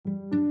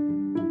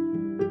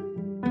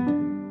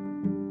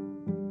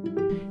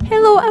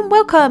Hello and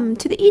welcome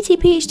to the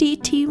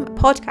ETPHD Team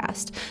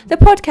Podcast, the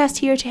podcast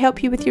here to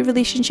help you with your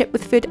relationship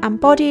with food and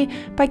body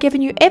by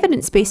giving you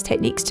evidence-based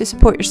techniques to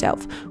support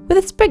yourself, with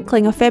a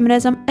sprinkling of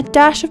feminism, a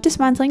dash of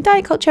dismantling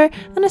diet culture,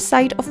 and a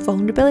side of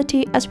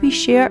vulnerability as we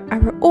share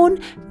our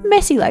own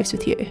messy lives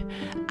with you.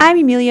 I'm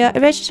Amelia, a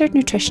registered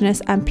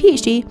nutritionist and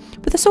PhD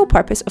with the sole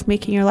purpose of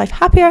making your life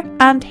happier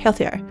and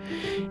healthier.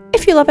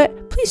 If you love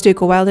it, please do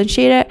go wild and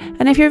share it,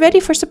 and if you're ready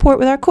for support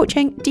with our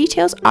coaching,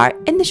 details are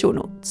in the show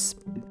notes.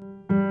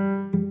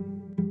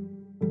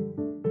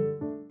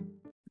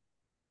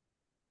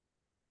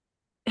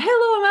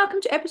 Hello and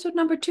welcome to episode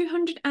number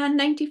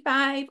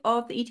 295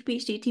 of the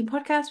ETPHD Team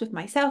Podcast with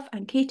myself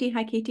and Katie.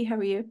 Hi Katie, how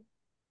are you?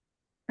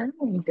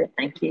 I'm good,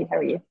 thank you. How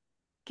are you?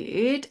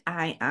 Good,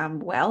 I am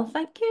well,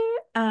 thank you.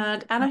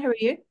 And Anna, how are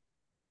you?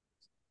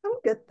 I'm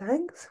good,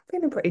 thanks.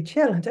 Feeling pretty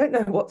chill. I don't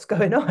know what's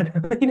going on.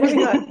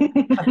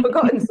 I've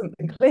forgotten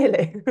something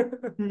clearly.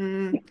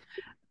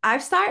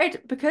 I've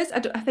started, because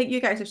I think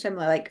you guys are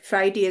similar, like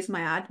Friday is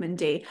my admin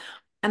day.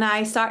 And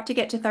I start to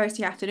get to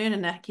Thursday afternoon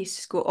and I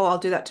just go, oh, I'll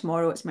do that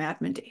tomorrow, it's my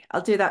admin day.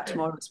 I'll do that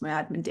tomorrow, it's my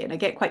admin day. And I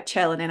get quite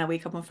chill and then I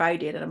wake up on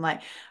Friday and I'm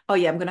like, oh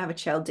yeah, I'm going to have a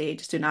chill day,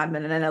 just doing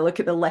admin. And then I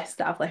look at the list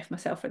that I've left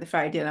myself for the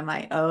Friday and I'm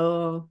like,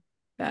 oh,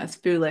 that's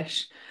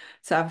foolish.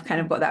 So I've kind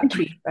of got that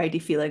pre-Friday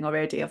feeling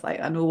already of like,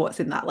 I know what's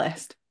in that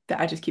list that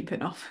I just keep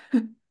putting off.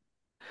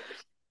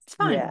 It's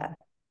fine.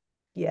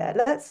 Yeah.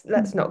 Let's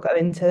not go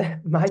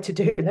into my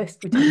to-do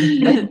list. We don't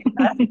need to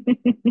go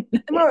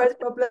into tomorrow's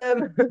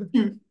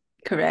problem.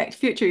 Correct.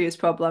 Future use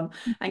problem.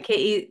 And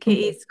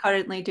Katie's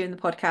currently doing the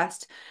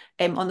podcast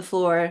on the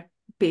floor,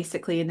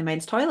 basically in the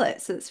men's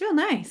toilet. So it's real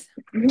nice.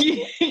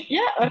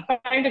 Yeah, I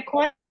find a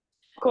quiet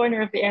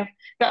corner of the air.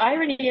 The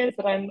irony is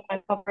that I'm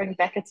covering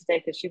Becca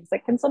today because she was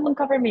like, "Can someone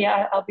cover me?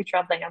 I'll be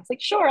traveling." I was like,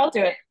 "Sure, I'll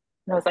do it."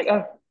 And I was like,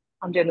 "Oh,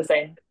 I'm doing the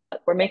same.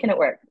 We're making it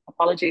work."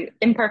 Apology,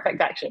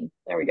 imperfect action.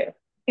 There we go.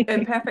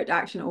 Imperfect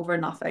action over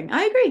nothing.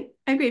 I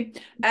agree.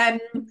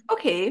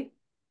 Okay.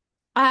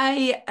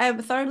 I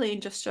thoroughly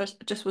just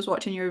was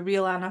watching your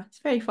reel, Anna. It's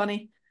very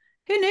funny.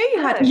 Who knew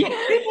you had Oh, who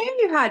knew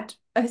you had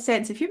a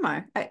sense of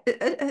humor? I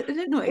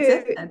didn't know it who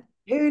existed.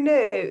 who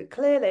knew?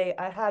 Clearly,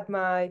 I had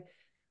my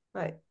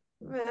like.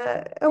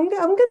 I'm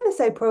gonna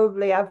say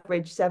probably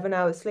average 7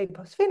 hours sleep.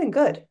 I was feeling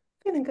good.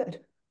 Feeling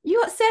good.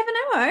 You got 7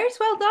 hours.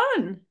 Well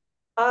done.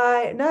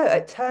 I know.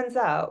 It turns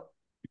out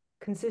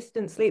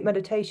consistent sleep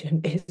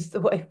meditation is the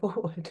way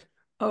forward.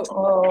 Oh,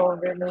 Oh,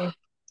 really?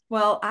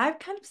 well, I've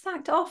kind of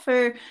sacked off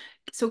for.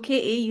 So,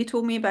 Katie, you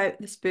told me about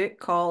this book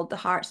called The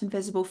Heart's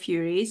Invisible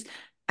Furies,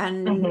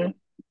 and Hmm.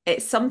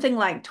 it's something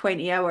like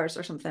 20 hours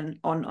or something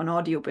on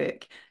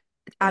audiobook.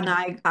 And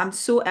I've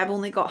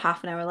only got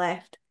half an hour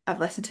left. I've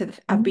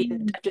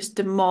just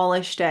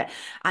demolished it.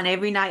 And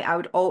every night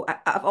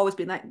I've always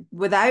been like,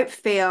 without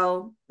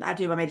fail, I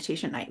do my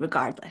meditation at night,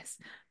 regardless.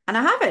 And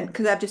I haven't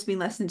because I've just been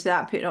listening to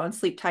that, putting it on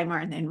sleep timer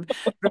and then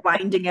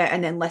rewinding it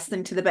and then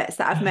listening to the bits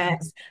that I've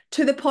missed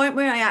to the point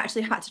where I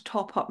actually had to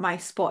top up my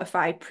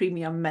Spotify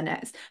premium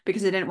minutes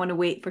because I didn't want to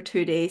wait for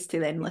 2 days to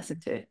then listen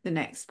to the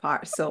next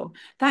part. So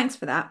thanks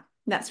for that.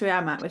 That's where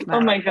I'm at with Oh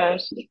my my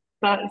gosh,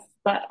 that's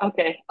that.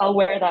 Okay, I'll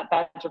wear that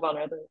badge of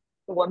honor. The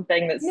one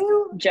thing that's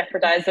You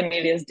jeopardized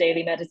Amelia's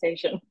daily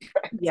meditation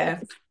yeah.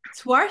 practice.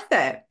 It's worth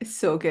it. It's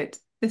so good.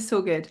 It's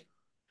so good.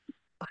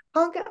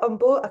 can't get on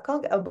board. I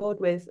can't get on board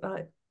with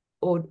like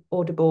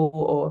Audible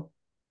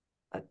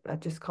or I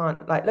just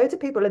can't. Like loads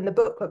of people in the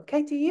book club.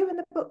 Katie, you in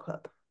the book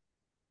club?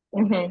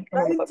 Mm-hmm. I'm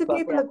in the Loads book of club,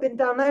 people yeah. have been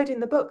downloading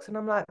the books, and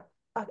I'm like,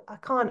 I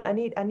can't. I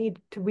need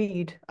to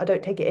read. I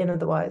don't take it in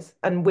otherwise.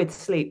 And with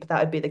sleep, that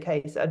would be the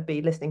case. I'd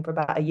be listening for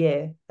about a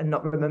year and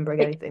not remembering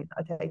It, anything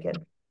I take in.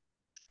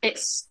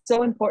 it's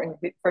so important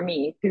for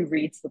me who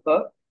reads the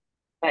book.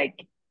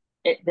 Like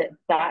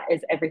that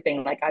is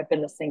everything. Like I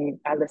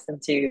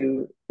listened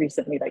to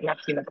recently like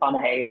Matthew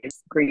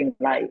McConaughey's Green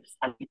Lights,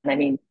 and I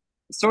mean,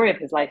 the story of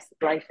his life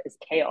is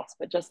chaos,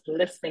 but just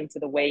listening to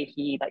the way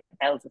he like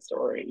tells a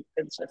story,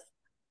 it's just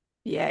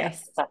yeah,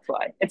 Yes. that's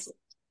why it's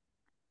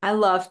I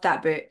loved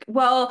that book.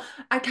 Well,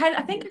 I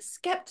think I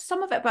skipped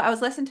some of it, but I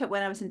was listening to it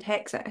when I was in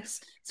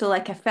Texas. So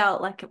like I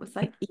felt like it was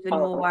like even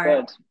oh more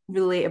good.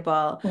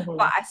 relatable. But Hmm.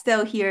 I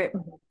still hear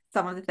Hmm.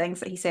 some of the things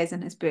that he says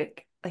in his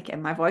book, like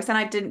in my voice. And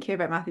I didn't care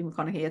about Matthew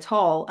McConaughey at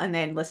all. And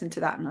then listened to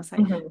that and I was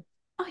like, Hmm.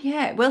 oh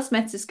yeah, Will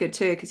Smith's is good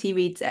too, because he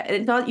reads it.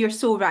 And you're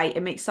so right,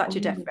 it makes such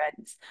a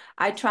difference.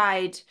 I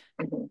tried,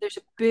 Hmm. there's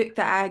a book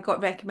that I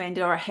got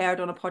recommended or I heard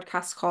on a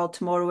podcast called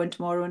Tomorrow and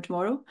Tomorrow and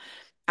Tomorrow.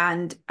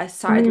 And I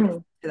started listening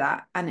Hmm. to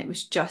that, and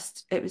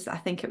I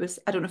think it was,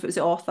 I don't know if it was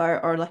the author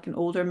or like an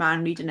older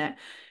man reading it,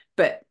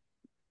 but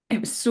it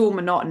was so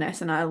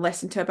monotonous. And I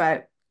listened to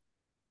about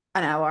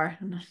an hour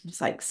and I was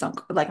like,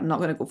 sunk, like, I'm not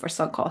going to go for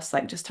sunk costs,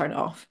 like, just turn it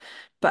off.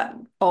 But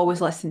always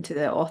listen to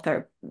the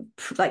author,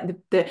 like,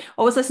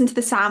 always listen to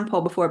the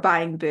sample before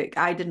buying the book.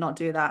 I did not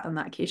do that on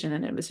that occasion,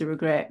 and it was a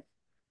regret.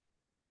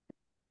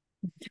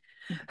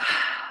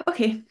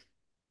 Okay,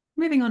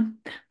 moving on.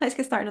 Let's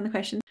get started on the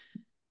question.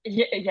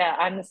 Yeah,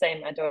 I'm the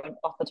same. I don't,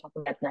 off the top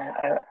of my head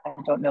now, I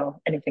don't know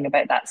anything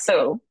about that.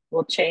 So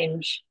we'll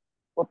change.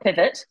 we'll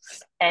pivot.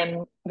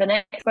 The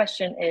next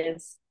question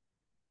is,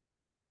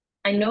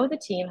 I know the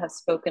team has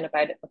spoken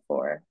about it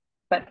before,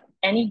 but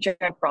any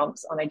journal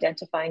prompts on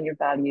identifying your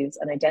values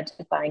and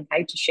identifying how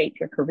to shape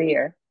your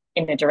career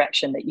in a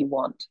direction that you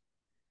want?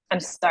 I'm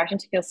starting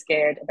to feel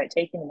scared about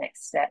taking the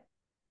next step,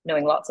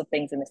 knowing lots of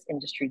things in this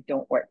industry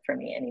don't work for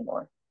me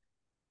anymore.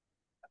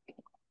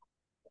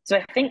 So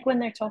I think when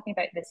they're talking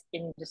about this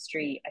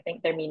industry, I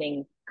think they're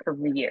meaning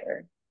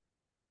career,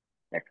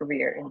 their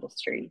career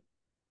industry.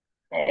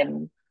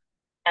 And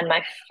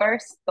my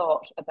first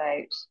thought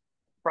about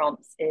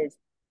prompts is,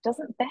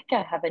 doesn't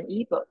Becca have an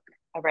ebook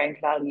around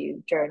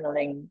value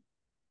journaling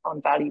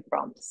on value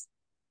prompts?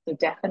 So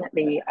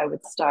definitely I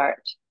would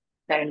start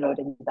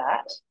downloading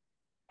that.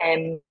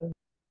 And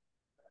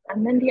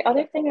then the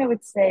other thing I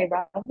would say,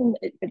 rather than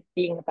it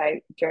being about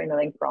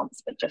journaling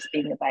prompts, but just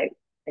being about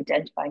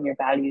identifying your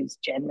values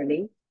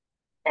generally,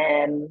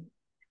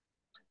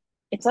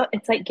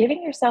 it's like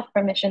giving yourself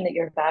permission that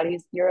your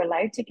values, you're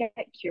allowed to get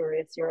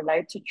curious, you're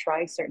allowed to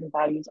try certain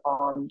values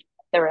on,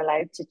 they're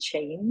allowed to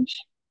change.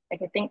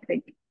 Like I think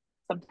like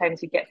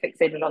sometimes we get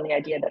fixated on the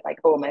idea that like,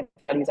 oh, my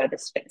values are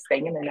this fixed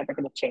thing and they're never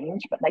going to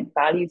change, but like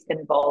values can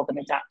evolve and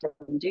adapt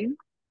and do.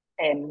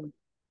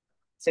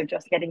 So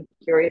just getting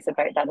curious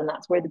about that, and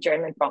that's where the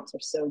journaling prompts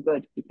are so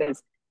good,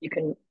 because you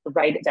can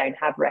write it down,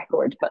 have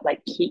record, but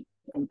like keep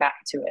coming back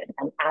to it.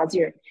 And as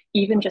you're,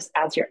 even just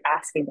as you're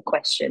asking the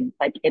question,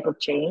 like it'll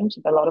change.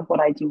 A lot of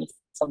what I do with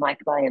some of my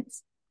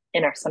clients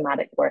in our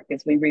somatic work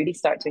is we really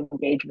start to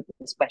engage with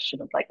this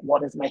question of like,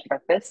 what is my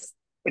purpose?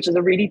 Which is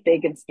a really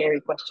big and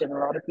scary question. A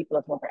lot of people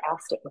have never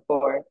asked it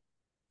before,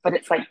 but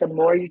it's like the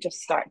more you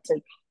just start to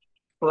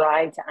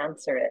try to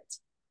answer it,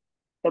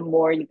 the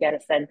more you get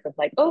a sense of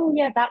like, oh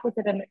yeah, that was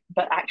it,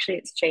 but actually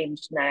it's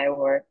changed now.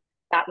 Or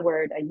that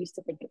word, I used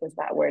to think it was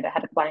that word. I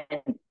had a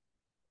client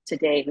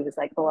today who was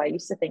like, oh, I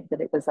used to think that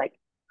it was like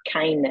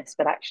kindness,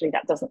 but actually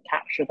that doesn't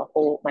capture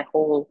my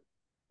whole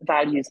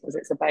values, because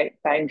it's about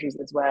boundaries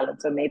as well.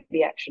 And so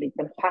maybe actually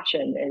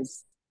compassion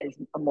is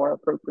more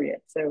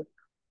appropriate. So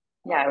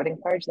yeah, I would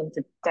encourage them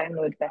to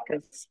download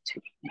Becca's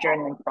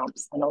journaling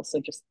prompts, and also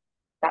just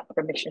that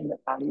permission that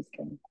values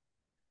can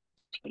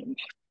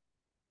change.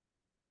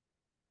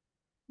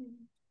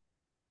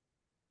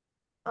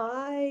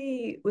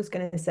 I was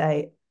going to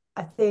say,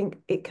 I think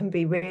it can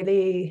be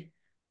really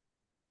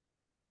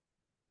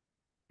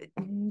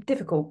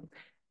difficult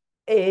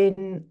I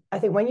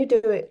think when you do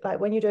it, like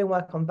when you're doing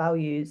work on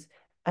values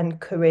and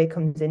career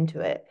comes into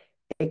it,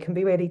 it can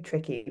be really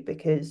tricky,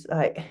 because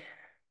like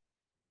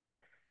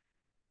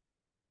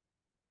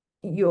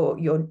your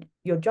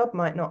job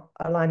might not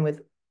align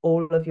with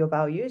all of your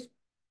values,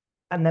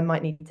 and there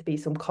might need to be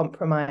some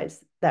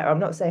compromise there. I'm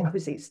not saying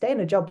obviously stay in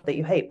a job that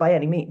you hate by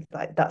any means.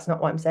 Like that's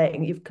not what I'm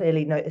saying. You've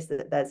clearly noticed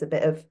that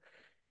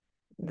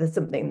there's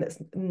something that's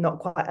not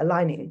quite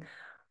aligning.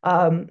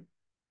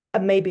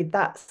 And maybe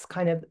that's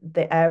kind of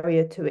the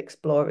area to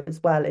explore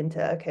as well,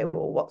 into, okay,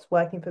 well, what's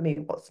working for me,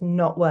 what's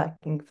not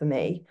working for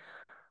me.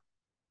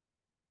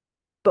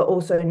 But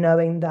also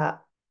knowing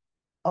that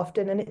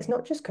often, and it's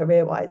not just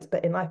career wise,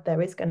 but in life,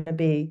 there is going to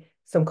be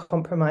some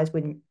compromise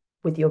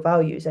with your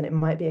values. And it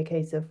might be a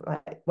case of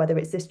like, whether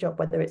it's this job,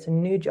 whether it's a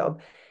new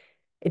job,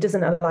 it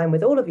doesn't align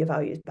with all of your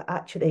values, but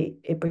actually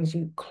it brings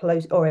you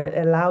close, or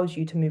it allows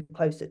you to move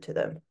closer to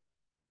them.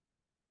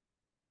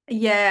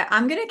 Yeah,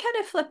 I'm going to kind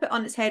of flip it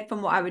on its head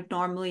from what I would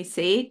normally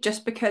say,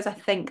 just because I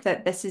think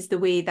that this is the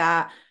way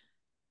that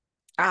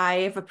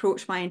I've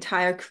approached my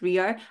entire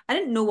career. I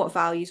didn't know what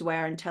values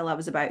were until I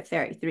was about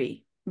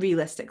 33,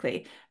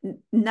 realistically.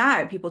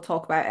 Now people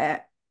talk about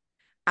it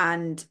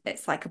and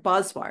it's like a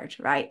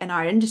buzzword, right? In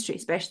our industry,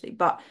 especially.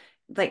 But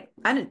like,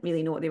 I didn't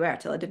really know what they were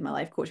until I did my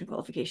life coaching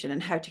qualification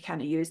and how to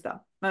kind of use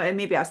them. Well,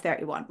 maybe I was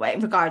 31, well,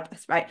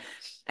 regardless, right?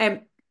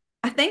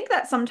 I think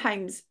that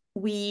sometimes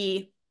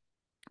we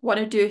want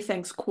to do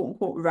things quote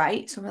unquote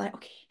right. So we're like,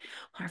 okay,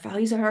 our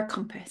values are our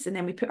compass, and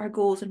then we put our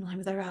goals in line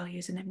with our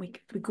values, and then we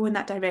go in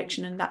that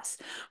direction, and that's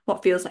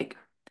what feels like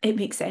it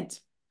makes sense.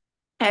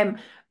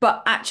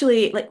 But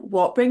actually, like,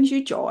 what brings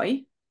you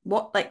joy?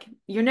 What, like,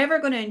 you're never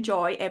going to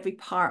enjoy every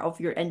part of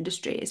your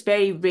industry. It's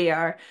very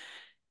rare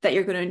that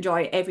you're going to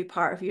enjoy every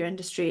part of your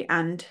industry.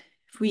 And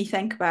if we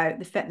think about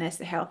the fitness,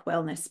 the health,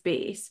 wellness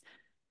space,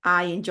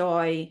 I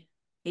enjoy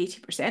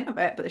 80% of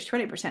it, but there's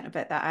 20% of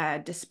it that I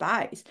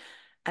despise.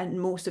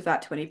 And most of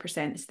that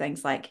 20% is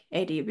things like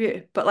Eddie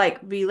Rue. But like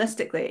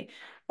realistically,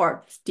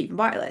 or Stephen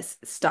Bartlett's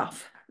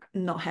stuff,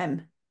 not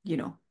him, you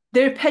know.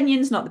 Their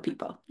opinions, not the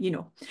people, you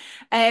know.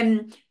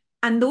 And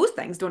those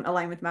things don't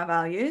align with my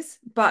values,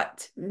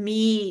 but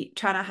me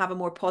trying to have a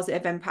more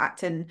positive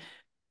impact and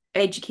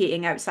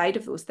educating outside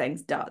of those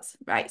things does,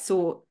 right?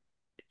 So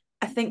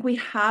I think we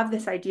have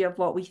this idea of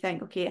what we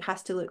think, okay, it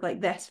has to look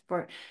like this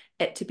for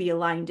it to be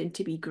aligned and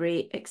to be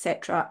great,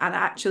 etc. And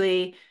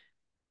actually,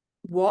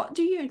 what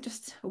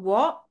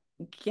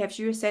gives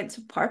you a sense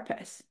of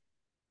purpose?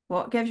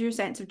 What gives you a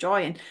sense of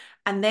joy?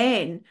 And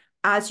then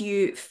as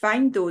you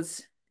find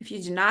those,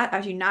 as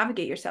you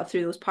navigate yourself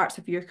through those parts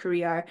of your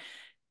career,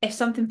 if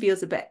something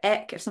feels a bit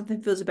ick, if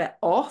something feels a bit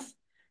off,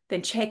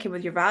 then check in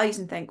with your values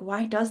and think,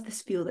 why does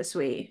this feel this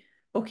way?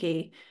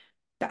 Okay,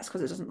 that's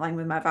because it doesn't align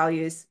with my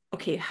values.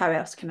 Okay, how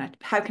can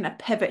I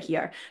pivot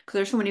here? Because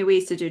there's so many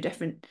ways to do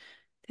different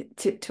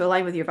to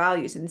align with your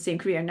values in the same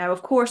career. Now,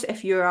 of course,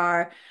 if you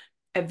are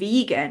a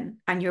vegan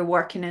and you're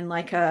working in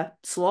like a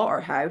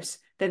slaughterhouse,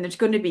 then there's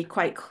going to be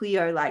quite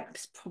clear, like,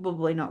 it's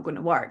probably not going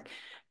to work.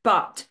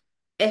 But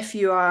if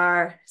you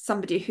are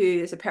somebody who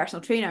is a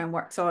personal trainer and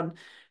works on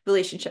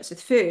relationships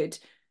with food,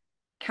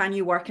 can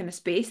you work in a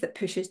space that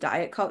pushes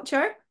diet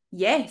culture?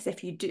 Yes,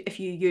 if you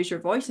use your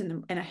voice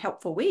in a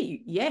helpful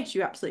way, yes,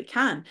 you absolutely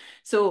can.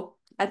 So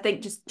I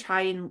think just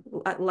try and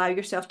allow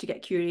yourself to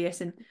get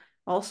curious and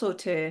also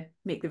to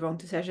make the wrong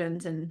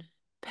decisions and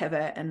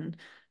pivot. And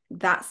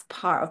that's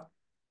part of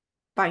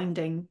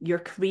finding your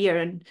career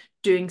and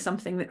doing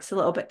something that's a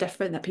little bit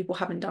different that people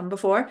haven't done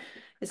before,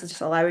 is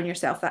just allowing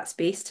yourself that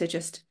space to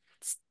just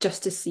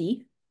to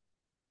see.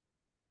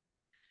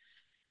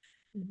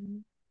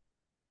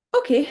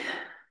 Okay.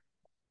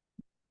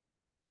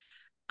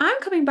 I'm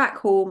coming back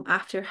home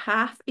after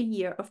half a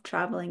year of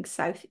traveling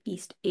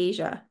Southeast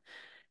Asia.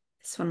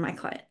 This is one of my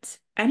clients.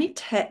 Any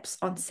tips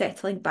on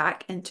settling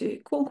back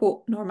into quote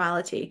unquote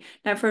normality?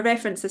 Now, for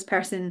reference, this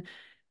person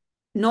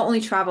not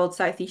only traveled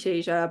Southeast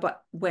Asia,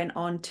 but went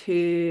on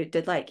to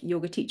did like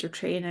yoga teacher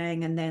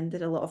training and then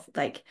did a lot of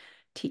like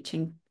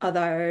teaching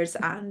others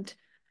and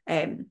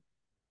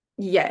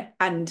yeah,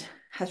 and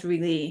has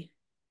really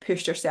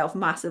pushed herself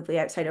massively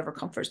outside of her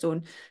comfort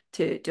zone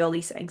to do all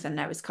these things and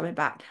now is coming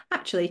back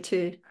actually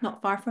to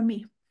not far from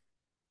me.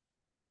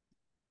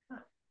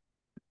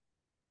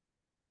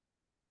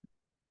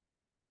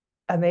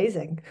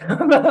 Amazing.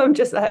 I'm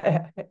just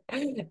like,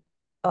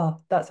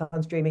 oh, that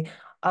sounds dreamy.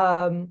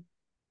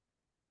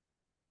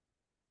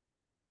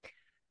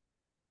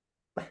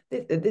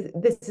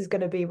 This is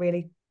going to be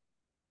really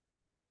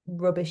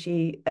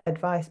rubbishy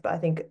advice, but I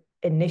think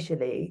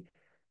initially,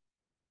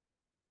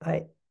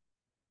 like,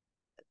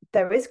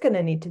 there is going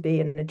to need to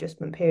be an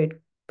adjustment period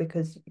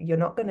because you're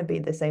not going to be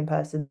the same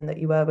person that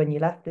you were when you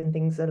left, and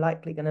things are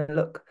likely going to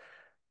look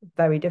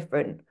very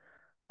different.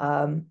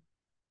 And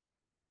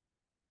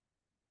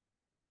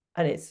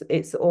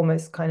it's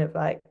almost kind of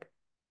like,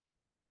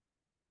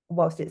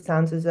 whilst it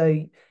sounds as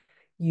though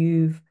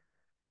you've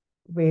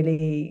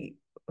really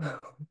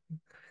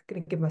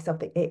going to give myself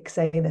the ick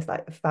saying this,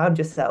 like, found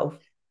yourself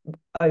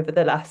over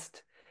the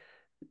last,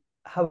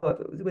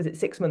 however, was it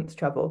 6 months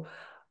travel?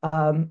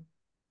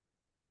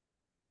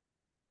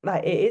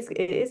 Like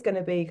it is going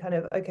to be kind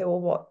of, okay, well,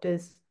 what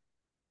does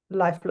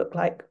life look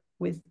like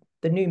with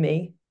the new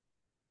me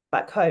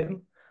back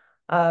home?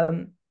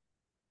 And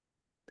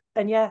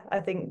yeah, I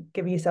think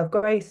giving yourself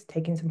grace,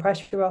 taking some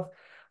pressure off,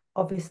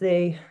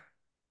 obviously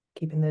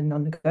keeping the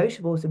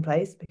non-negotiables in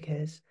place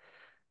because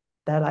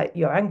they're like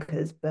your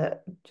anchors,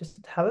 but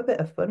just have a bit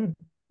of fun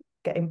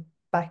getting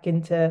back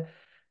into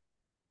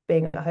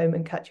being at home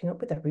and catching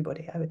up with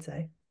everybody, I would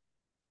say.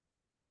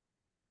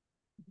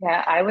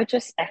 Yeah, I would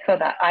just echo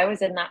that. I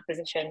was in that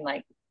position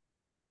like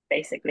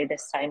basically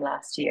this time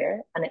last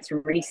year, and it's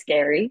really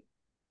scary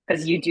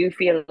because you do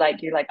feel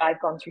like you're like,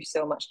 I've gone through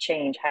so much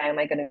change. How am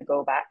I going to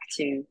go back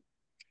to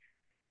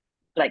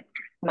like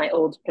my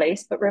old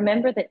place? But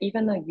remember that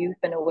even though you've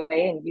been away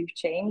and you've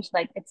changed,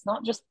 like it's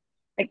not just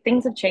like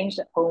things have changed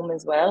at home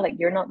as well. Like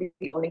you're not the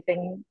only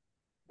thing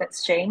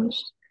that's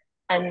changed.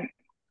 And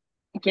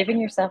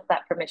giving yourself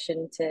that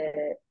permission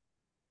to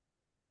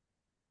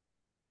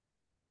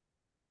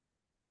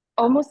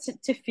almost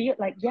to feel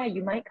like, yeah,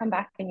 you might come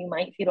back and you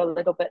might feel a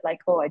little bit like,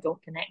 oh, I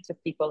don't connect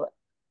with people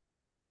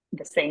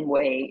the same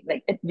way.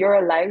 Like you're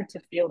allowed to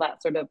feel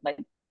that sort of like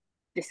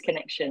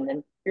disconnection,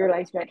 and you're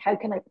allowed to be like, how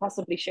can I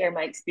possibly share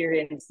my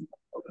experience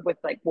with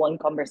like one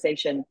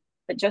conversation?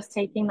 But just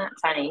taking that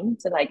time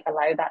to like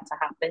allow that to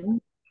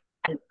happen,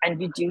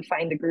 and you do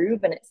find a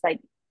groove, and it's like,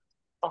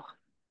 oh,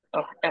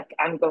 oh,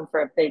 I'm going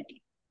for a big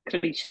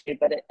cliche,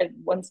 but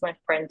once my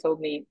friend told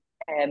me,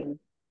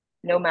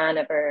 no man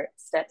ever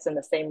steps in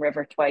the same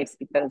river twice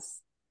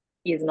because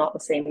he is not the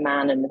same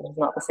man and it's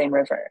not the same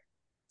river.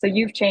 So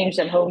you've changed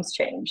and home's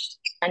changed,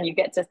 and you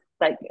get to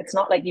like, it's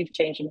not like you've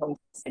changed and home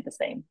stay the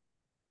same.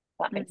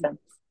 That makes sense.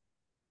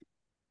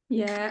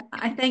 Yeah,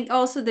 I think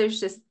also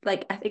there's just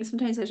like, I think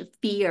sometimes there's a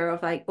fear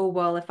of like, oh,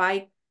 well, if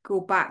I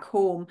go back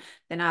home,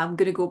 then I'm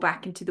going to go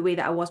back into the way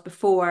that I was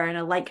before and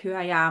I like who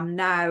I am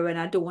now and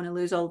I don't want to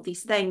lose all of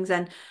these things.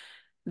 And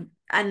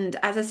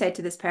as I said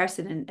to this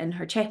person in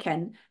her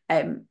check-in,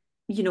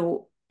 you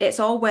know, it's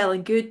all well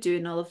and good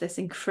doing all of this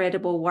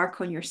incredible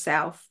work on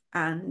yourself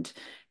and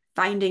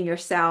finding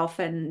yourself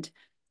and,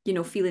 you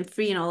know, feeling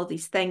free and all of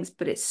these things,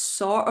 but it's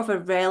sort of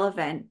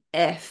irrelevant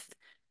if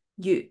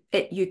you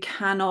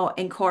cannot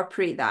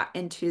incorporate that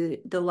into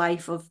the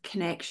life of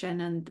connection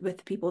and with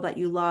the people that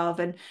you love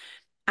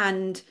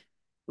and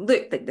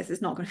look, like this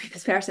is not going to be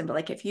this person, but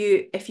like if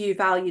you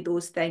value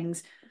those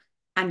things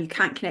and you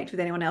can't connect with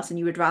anyone else and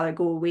you would rather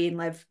go away and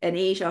live in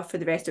Asia for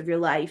the rest of your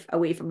life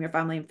away from your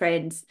family and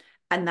friends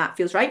and that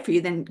feels right for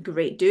you, then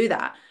great, do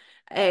that.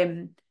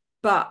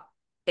 But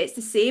it's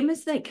the same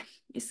as like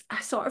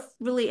I sort of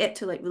relate it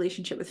to like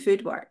relationship with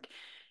food work.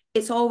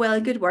 It's all well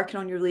and good working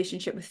on your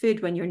relationship with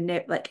food when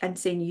you're like and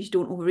saying you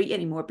don't overeat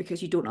anymore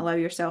because you don't allow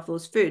yourself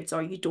those foods,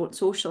 or you don't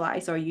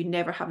socialize, or you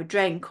never have a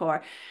drink,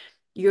 or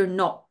you're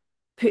not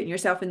putting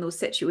yourself in those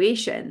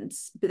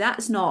situations. But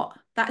that's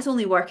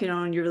only working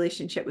on your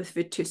relationship with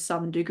food to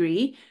some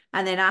degree.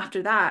 And then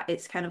after that,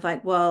 it's kind of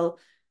like, well,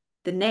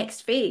 the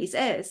next phase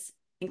is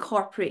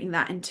incorporating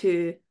that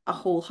into a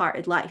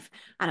wholehearted life.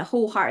 And a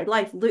wholehearted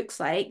life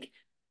looks like,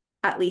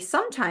 at least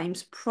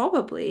sometimes,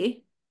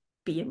 probably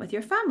being with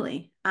your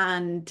family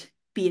and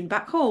being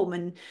back home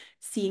and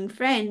seeing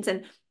friends,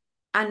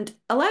 and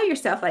allow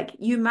yourself, like,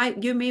 you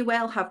may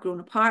well have grown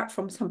apart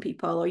from some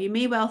people, or you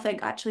may well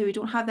think actually we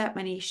don't have that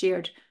many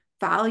shared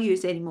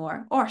values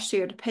anymore or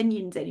shared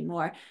opinions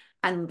anymore.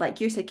 And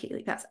like you said, Kate,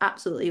 like that's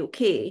absolutely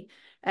okay.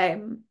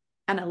 And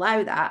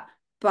allow that.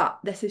 But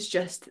this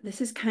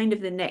is kind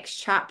of the next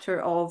chapter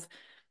of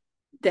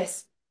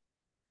this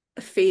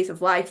phase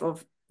of life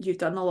of you've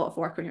done a lot of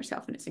work on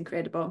yourself and it's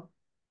incredible.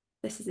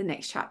 This is the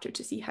next chapter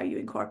to see how you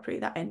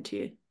incorporate that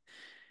into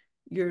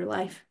your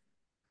life.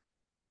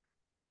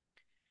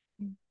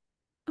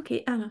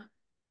 Okay, Anna.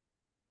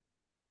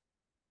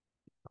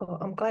 Oh,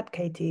 I'm glad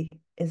Katie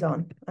is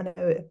on. I know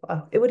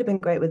it would have been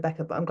great with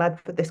Becca, but I'm glad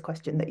for this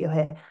question that you're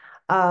here.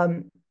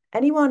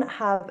 Anyone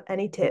have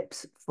any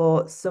tips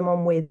for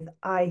someone with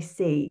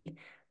IC,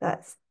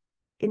 that's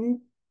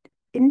in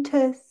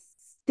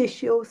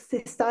interstitial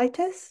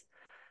cystitis?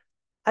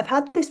 I've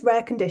had this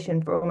rare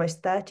condition for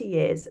almost 30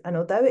 years, and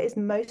although it is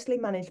mostly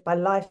managed by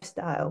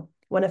lifestyle,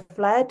 when a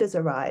flare does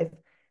arrive,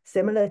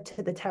 similar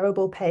to the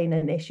terrible pain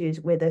and issues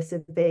with a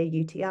severe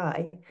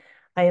UTI,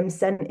 I am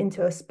sent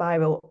into a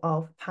spiral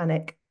of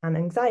panic and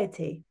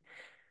anxiety.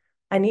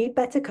 I need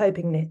better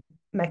coping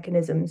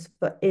mechanisms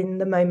for in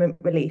the moment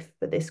relief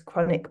for this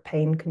chronic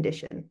pain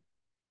condition.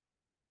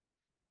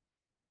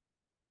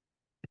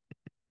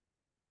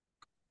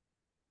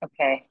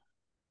 Okay.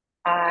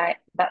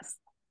 That's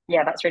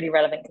that's really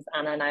relevant because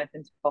Anna and I have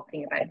been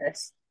talking about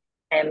this.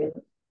 Um,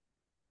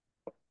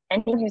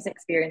 Anyone who's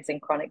experiencing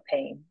chronic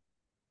pain,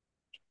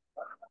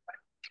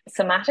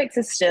 somatics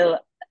is still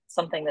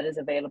something that is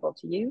available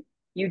to you.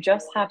 You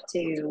just have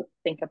to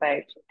think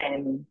about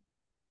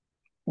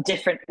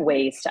different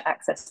ways to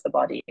access the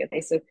body.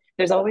 Okay, so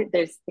there's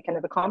the kind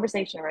of a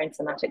conversation around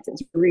somatics.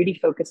 It's really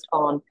focused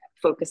on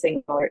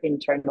focusing on our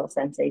internal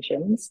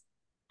sensations,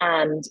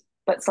 and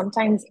but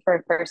sometimes for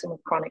a person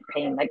with chronic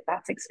pain, like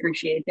that's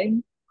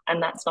excruciating,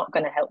 and that's not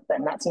going to help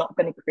them. That's not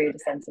going to create a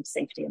sense of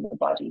safety in the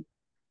body.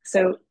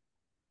 So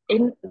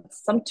in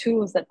some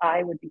tools that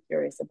I would be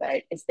curious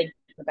about is thinking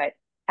about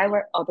how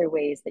are other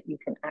ways that you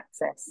can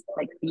access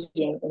like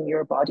being in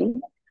your body.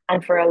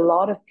 And for a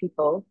lot of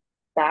people,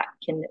 that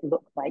can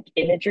look like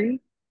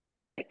imagery,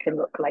 it can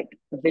look like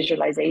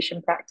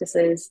visualization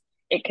practices,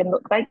 it can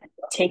look like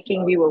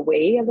taking you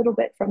away a little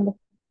bit from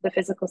the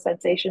physical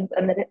sensations,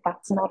 and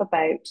that's not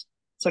about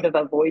sort of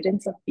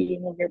avoidance of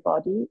being in your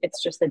body,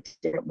 it's just a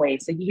different way.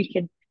 So you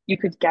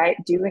could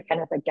do a kind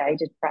of a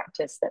guided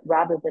practice that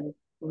rather than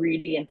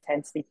really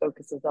intensely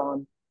focuses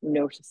on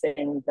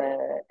noticing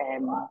the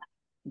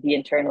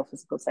internal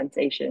physical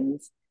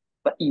sensations,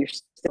 but you're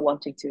still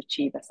wanting to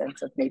achieve a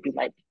sense of maybe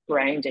like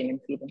grounding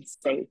and feeling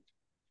safe.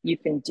 You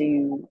can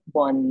do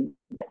one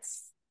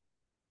that's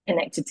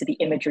connected to the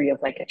imagery of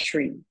like a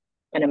tree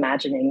and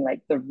imagining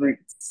like the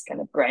roots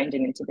kind of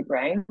grounding into the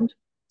ground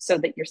so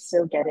that you're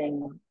still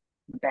getting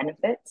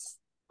benefits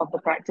of the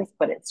practice,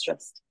 but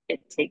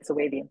it takes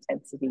away the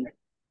intensity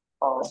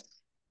of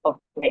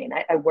pain.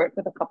 I work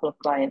with a couple of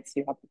clients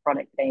who have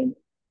chronic pain,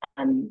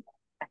 and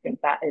I think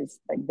that is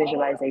like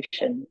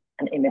visualization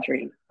and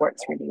imagery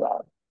works really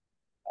well.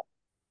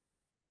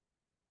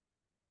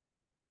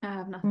 I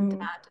have nothing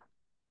to add.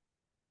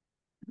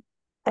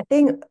 I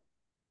think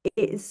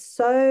it's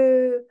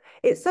so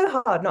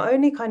hard, not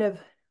only kind of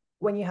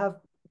when you have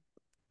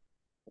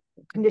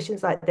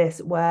conditions like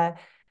this where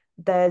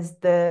there's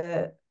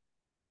the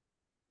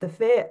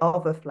fear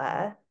of a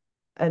flare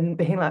and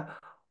being like,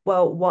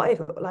 well, what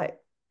if, like,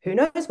 who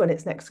knows when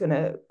it's next going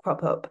to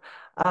crop up?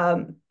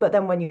 But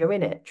then when you're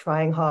in it,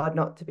 trying hard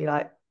not to be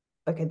like,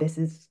 okay, this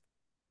is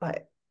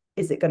like,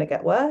 is it going to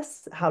get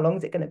worse? How long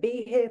is it going to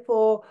be here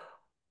for?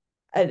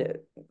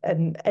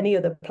 And any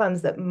other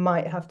plans that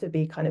might have to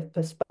be kind of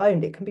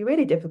postponed, it can be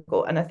really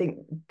difficult. And I think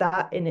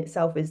that in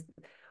itself is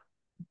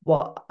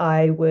what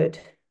I would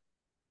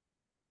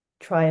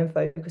try and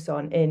focus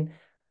on in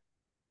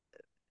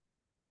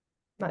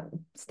like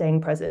staying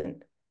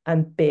present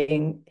and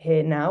being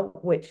here now,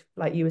 which,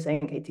 like you were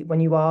saying, Katie, when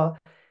you are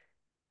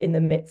in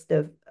the midst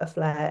of a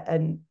flare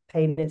and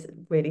pain is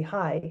really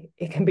high,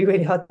 it can be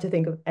really hard to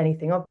think of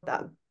anything of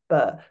that.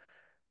 But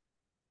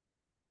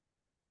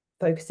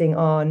focusing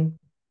on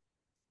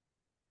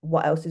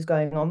what else is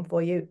going on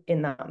for you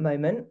in that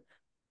moment.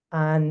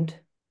 And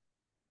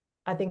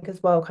I think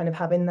as well, kind of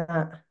having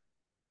that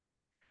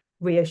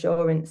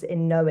reassurance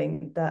in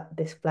knowing that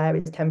this flare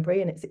is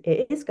temporary and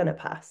it is going to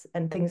pass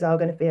and things are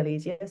going to feel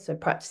easier. So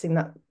practicing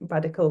that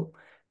radical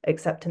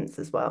acceptance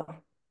as well.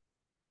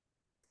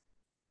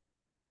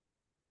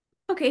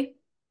 Okay.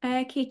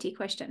 Katie,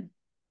 question.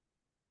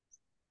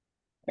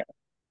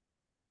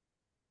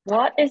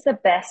 What is the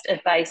best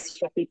advice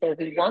for people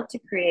who want to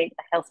create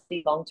a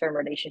healthy long-term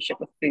relationship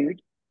with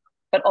food,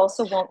 but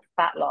also want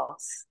fat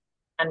loss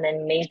and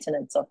then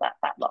maintenance of that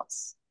fat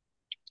loss?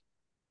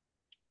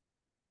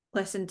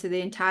 Listen to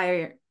the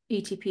entire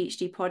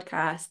ETPHD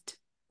podcast,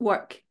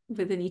 work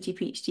with an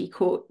ETPHD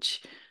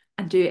coach,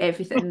 and do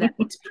everything that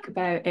we speak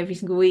about every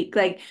single week.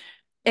 Like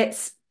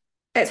it's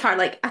hard.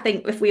 Like I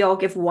think if we all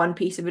give one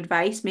piece of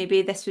advice,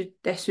 maybe this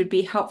would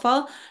be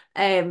helpful.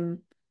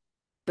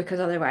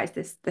 Because otherwise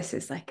this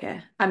is like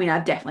I mean,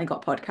 I've definitely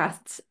got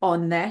podcasts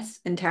on this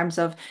in terms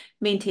of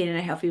maintaining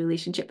a healthy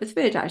relationship with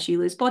food as you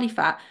lose body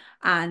fat.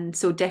 And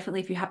so definitely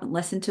if you haven't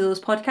listened to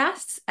those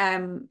podcasts,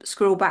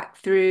 scroll back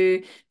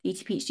through the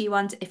ETPHD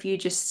ones. If you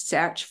just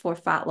search for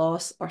fat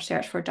loss or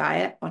search for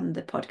diet on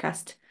the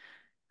podcast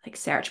like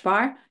search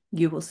bar,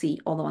 you will see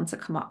all the ones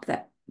that come up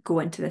that go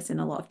into this in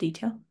a lot of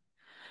detail.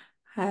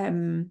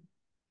 One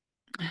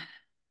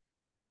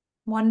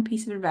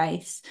piece of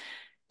advice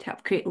to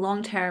help create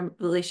long-term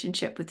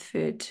relationship with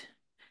food.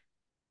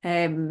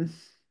 I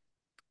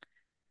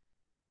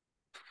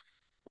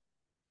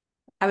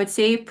would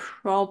say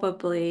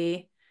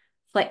probably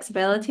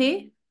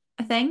flexibility.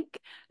 I think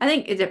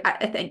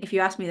if you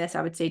ask me this,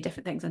 I would say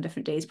different things on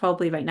different days.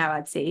 Probably right now,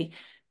 I'd say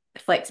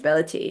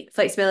flexibility.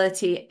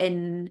 Flexibility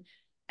in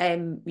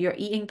your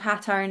eating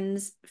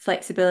patterns,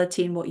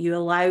 flexibility in what you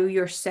allow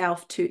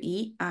yourself to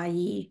eat,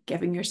 i.e.,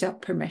 giving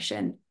yourself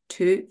permission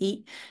to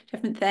eat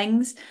different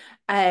things.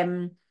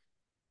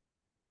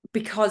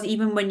 Because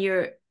even when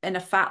you're in a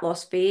fat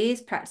loss phase,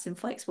 practicing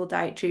flexible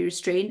dietary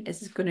restraint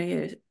is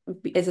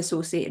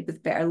associated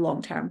with better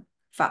long-term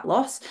fat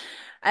loss.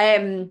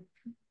 And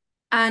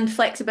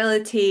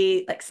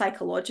flexibility, like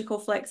psychological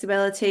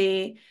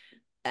flexibility,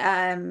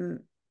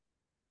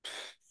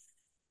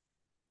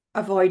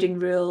 avoiding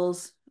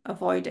rules,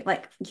 avoiding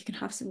like you can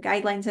have some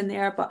guidelines in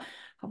there, but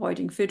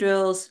avoiding food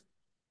rules.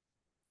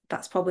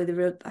 That's probably the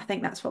route. I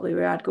think that's probably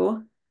where I'd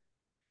go.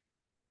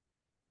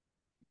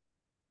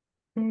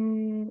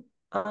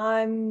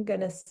 I'm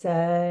gonna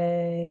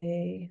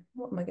say,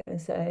 what am I gonna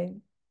say?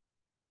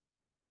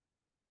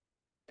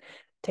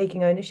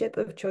 Taking ownership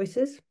of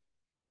choices,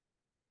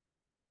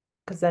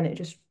 because then it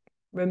just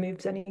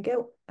removes any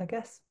guilt, I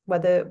guess,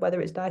 whether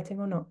it's dieting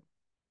or not.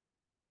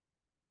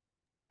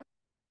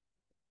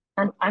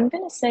 And I'm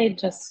going to say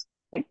just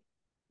like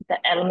the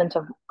element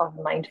of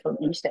mindful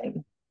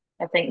eating.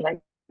 I think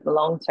like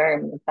long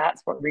term,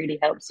 that's what really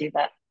helps you,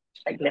 that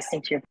like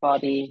listening to your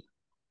body,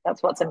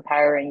 that's what's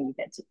empowering. You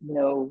get to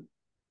know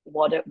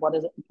what do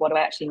I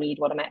actually need,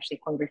 what I'm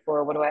actually hungry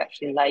for, what do I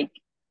actually like.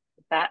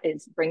 That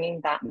is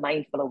bringing that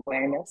mindful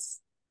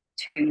awareness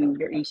to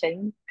your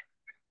eating.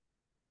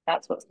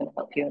 That's what's going to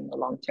help you in the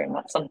long term.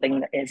 That's something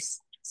that is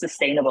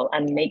sustainable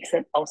and makes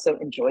it also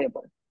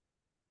enjoyable.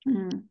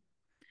 Mm.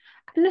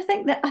 And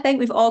I think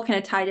we've all kind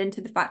of tied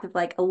into the fact of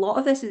like a lot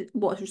of this is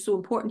what's so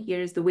important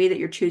here is the way that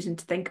you're choosing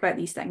to think about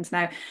these things.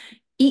 Now,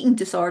 eating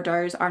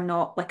disorders are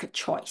not like a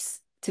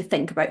choice to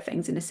think about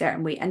things in a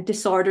certain way, and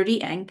disordered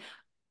eating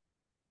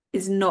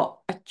is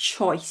not a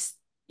choice.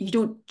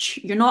 You're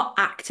not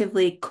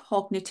actively,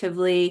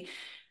 cognitively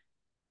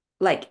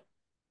like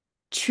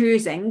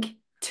choosing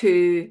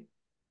to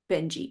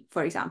binge eat,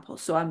 for example.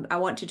 So I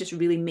want to just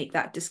really make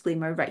that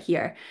disclaimer right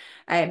here.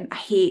 I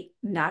hate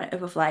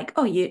narrative of like,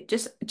 oh, you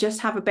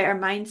just have a better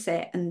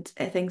mindset and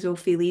things will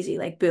feel easy,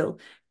 like bull.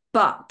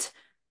 But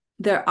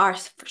there are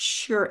for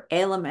sure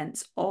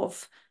elements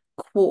of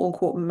quote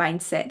unquote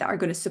mindset that are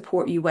going to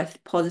support you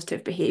with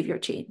positive behavior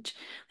change,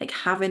 like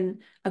having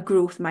a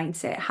growth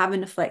mindset,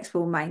 having a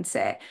flexible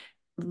mindset,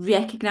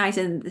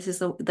 recognizing this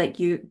is like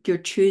you're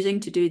choosing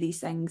to do these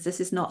things. This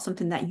is not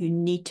something that you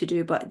need to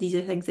do, but these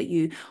are things that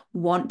you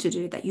want to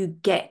do, that you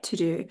get to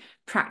do.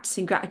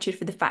 Practicing gratitude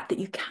for the fact that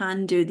you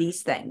can do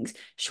these things,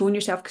 showing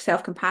yourself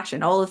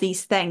self-compassion, all of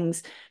these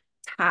things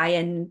tie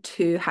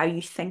into how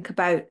you think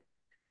about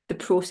the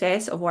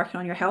process of working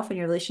on your health and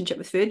your relationship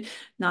with food.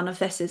 None of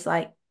this is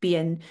like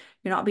you're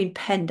not being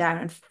pinned down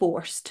and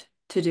forced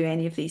to do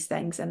any of these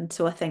things. And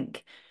so I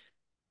think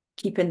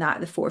keeping that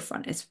at the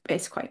forefront is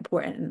quite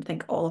important. And I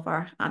think all of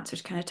our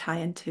answers kind of tie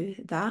into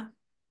that.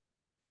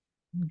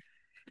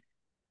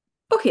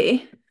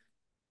 Okay.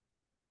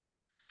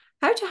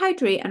 How to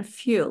hydrate and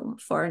fuel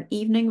for an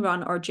evening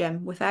run or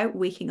gym without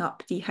waking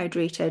up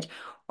dehydrated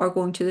or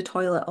going to the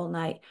toilet all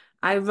night.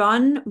 I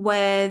run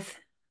with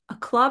a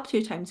club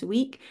 2 times a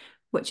week,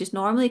 which is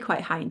normally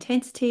quite high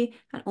intensity,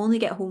 and only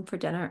get home for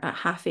dinner at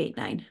 8:30,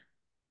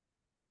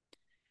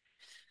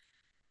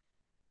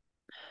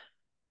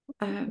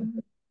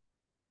 9.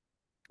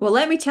 Well,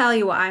 let me tell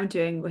you what I'm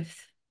doing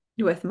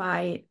with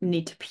my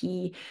need to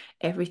pee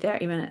every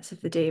 30 minutes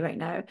of the day right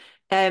now,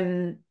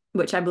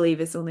 which I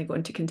believe is only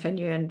going to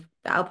continue, and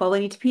I'll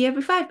probably need to pee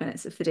every 5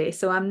 minutes of the day.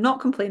 So I'm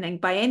not complaining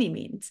by any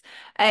means.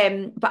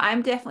 But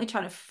I'm definitely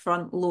trying to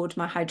front load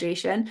my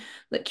hydration.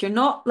 Like you're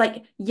not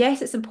like,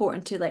 yes, it's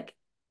important to like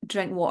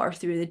drink water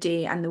through the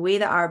day, and the way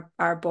that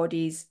our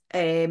bodies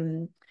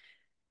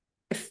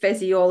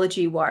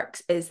physiology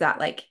works is that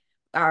like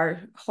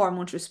our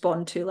hormones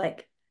respond to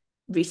like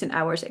recent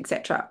hours,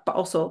 etc., but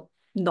also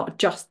not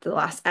just the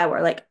last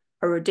hour, like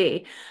our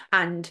day.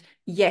 And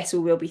yes, we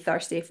will be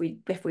thirsty if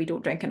we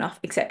don't drink enough,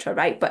 etc.,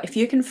 right? But if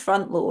you can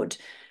front load,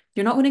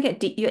 you're not going to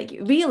get like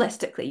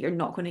realistically, you're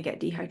not going to get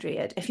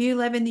dehydrated. If you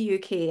live in the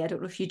UK, I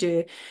don't know if you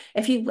do,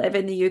 if you live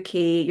in the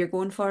UK, you're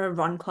going for a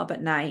run club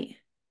at night,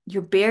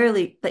 you're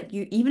barely like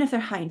you, even if they're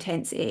high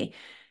intensity,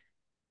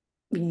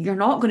 you're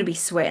not going to be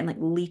sweating like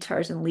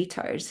liters and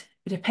liters,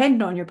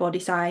 depending on your body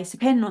size,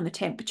 depending on the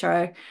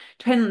temperature,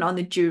 depending on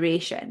the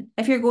duration.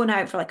 If you're going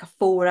out for like a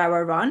 4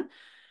 hour run,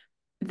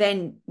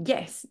 then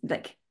yes,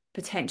 like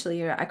potentially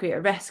you're at a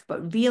greater risk.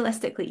 But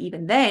realistically,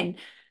 even then,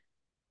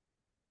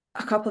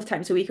 a couple of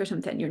times a week or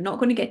something, you're not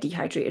going to get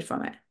dehydrated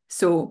from it.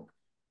 So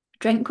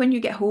drink when you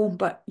get home,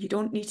 but you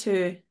don't need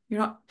to, you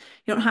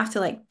don't have to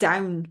like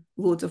down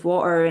loads of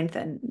water or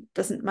anything. It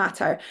doesn't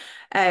matter.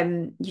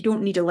 You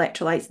don't need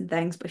electrolytes and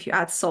things, but if you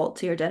add salt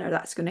to your dinner,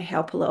 that's going to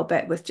help a little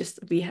bit with just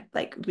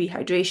like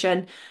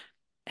rehydration.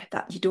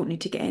 That you don't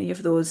need to get any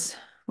of those,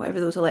 whatever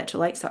those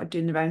electrolytes that are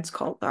doing the rounds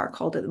called that are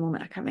called at the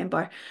moment. I can't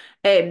remember.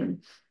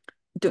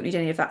 Don't need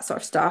any of that sort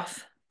of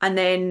stuff. And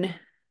then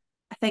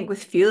I think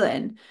with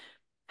fueling,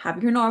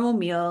 have your normal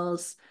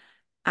meals,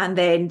 and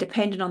then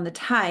depending on the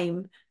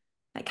time,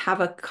 like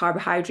have a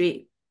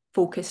carbohydrate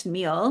focused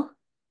meal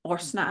or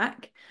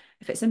snack.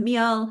 If it's a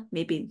meal,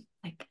 maybe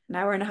like an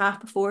hour and a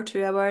half before,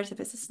 2 hours. If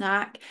it's a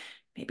snack,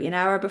 maybe an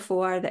hour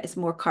before that is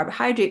more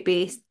carbohydrate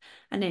based.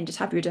 And then just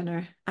have your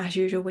dinner as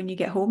usual when you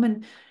get home.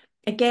 And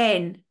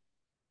again,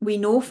 we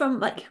know from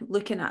like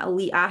looking at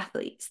elite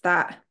athletes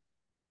that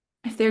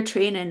if they're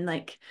training,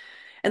 like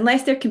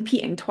unless they're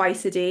competing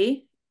twice a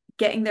day,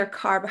 getting their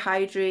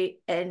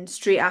carbohydrate in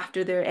straight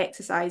after their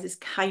exercise is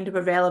kind of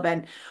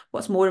irrelevant.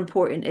 What's more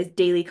important is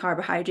daily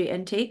carbohydrate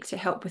intake to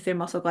help with their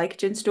muscle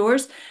glycogen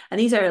stores. And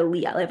these are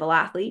elite level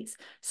athletes.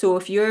 So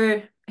if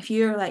you're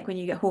like when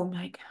you get home,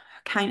 like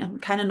I'm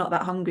kind of not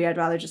that hungry, I'd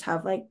rather just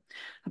have like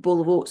a bowl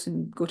of oats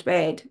and go to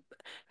bed.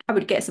 I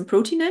would get some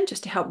protein in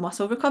just to help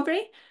muscle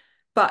recovery,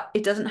 but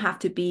it doesn't have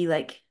to be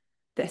like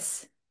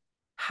this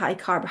high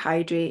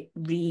carbohydrate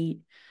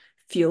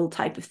refuel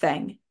type of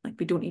thing. Like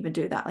we don't even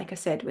do that, like I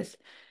said, with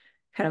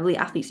kind of elite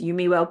athletes. You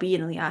may well be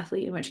an elite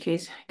athlete, in which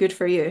case, good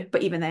for you.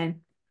 But even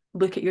then,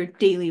 look at your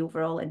daily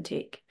overall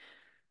intake.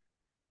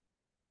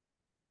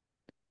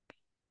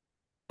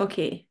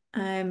 Okay.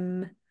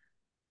 Anna.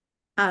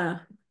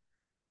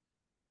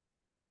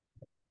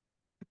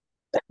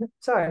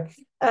 Sorry.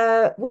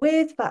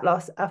 With fat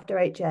loss after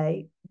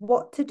HA,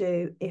 what to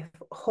do if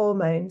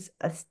hormones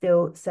are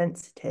still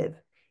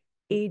sensitive,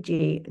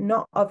 e.g.,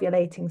 not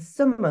ovulating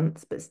some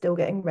months but still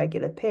getting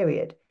regular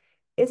period?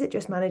 Is it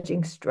just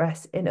managing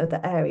stress in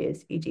other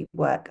areas, e.g.,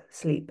 work,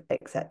 sleep,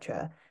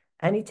 etc.?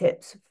 Any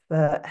tips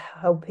for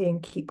helping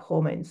keep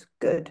hormones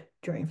good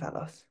during fat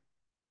loss?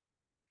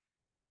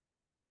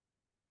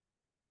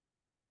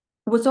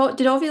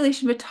 Did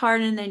ovulation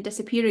return and then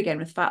disappear again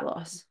with fat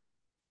loss?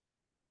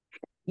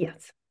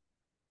 Yes.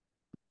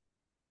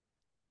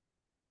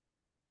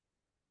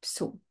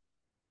 So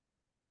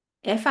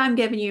if I'm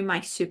giving you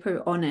my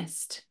super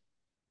honest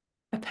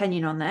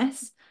opinion on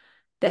this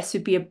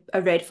would be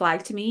a red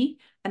flag to me.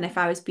 And if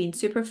I was being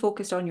super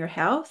focused on your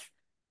health,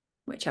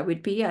 which I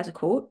would be as a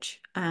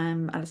coach,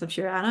 as I'm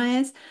sure Anna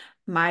is,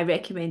 my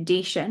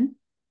recommendation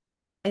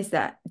is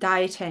that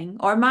dieting,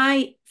 or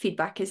my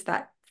feedback is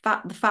that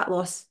the fat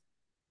loss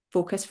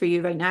focus for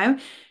you right now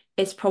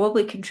is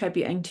probably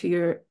contributing to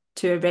your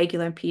to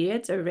irregular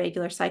periods or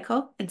regular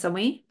cycle in some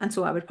way. And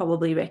so I would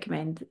probably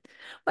recommend,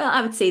 well,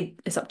 I would say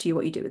it's up to you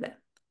what you do with it.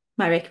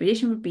 My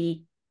recommendation would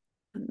be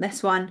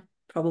this one,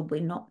 probably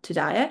not to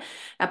diet.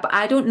 But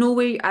I don't know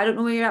where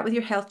you're at with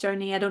your health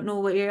journey. I don't know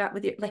where you're at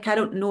with your like I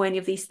don't know any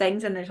of these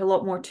things, and there's a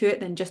lot more to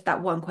it than just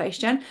that one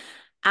question.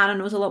 Anna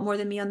knows a lot more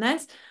than me on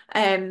this.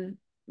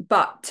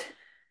 But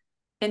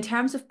in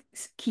terms of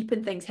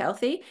keeping things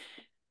healthy,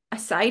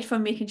 aside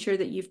from making sure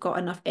that you've got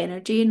enough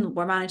energy and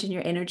we're managing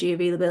your energy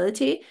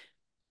availability,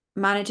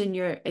 managing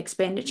your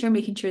expenditure,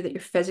 making sure that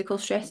your physical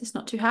stress is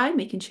not too high,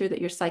 making sure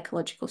that your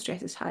psychological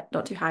stress is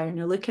not too high, and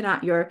you're looking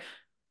at your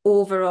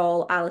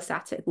overall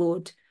allostatic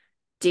load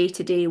day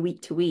to day,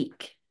 week to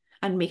week,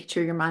 and making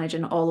sure you're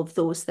managing all of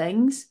those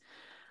things.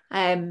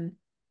 Um,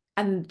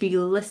 and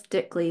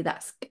realistically,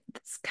 that's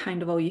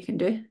kind of all you can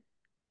do.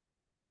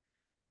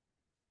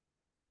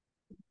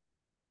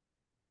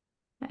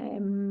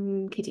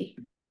 Katie.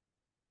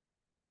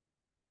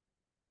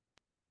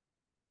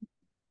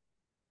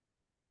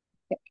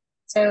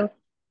 So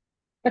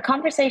the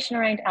conversation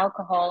around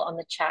alcohol on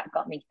the chat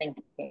got me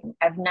thinking.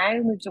 I've now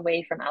moved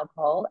away from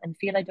alcohol and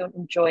feel I don't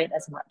enjoy it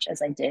as much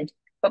as I did.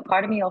 But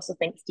part of me also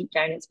thinks deep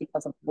down it's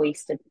because of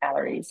wasted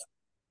calories.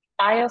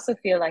 I also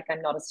feel like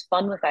I'm not as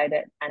fun without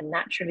it and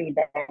naturally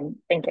then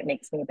think it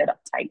makes me a bit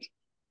uptight.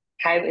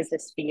 How is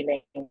this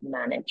feeling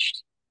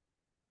managed?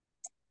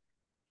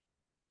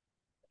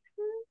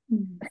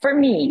 For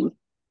me,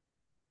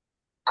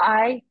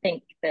 I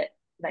think that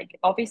like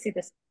obviously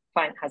this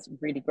client has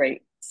really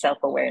great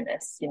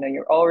self-awareness. You know,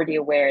 you're already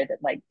aware that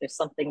like there's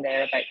something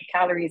there about the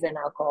calories in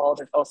alcohol.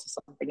 There's also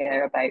something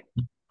there about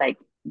like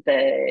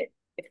the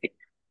if it,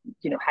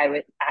 you know, how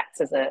it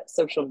acts as a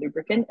social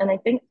lubricant. And I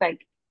think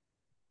like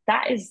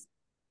that is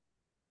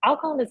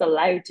alcohol is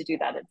allowed to do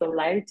that. It's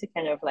allowed to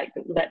kind of like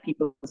let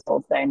people's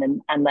walls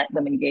down and let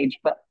them engage.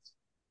 But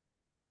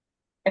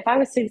if I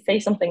was to say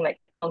something like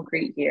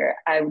concrete here,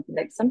 I would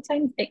like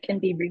sometimes it can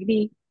be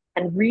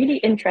really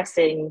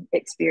interesting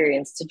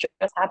experience to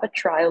just have a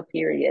trial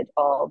period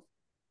of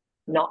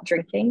not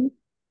drinking.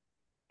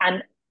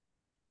 And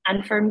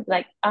for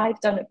like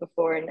I've done it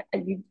before,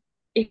 and you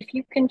if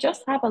you can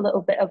just have a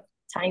little bit of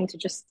time to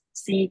just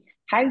see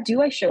how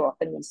do I show up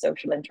in these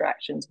social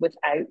interactions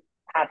without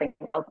having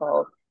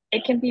alcohol,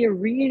 it can be a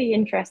really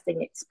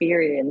interesting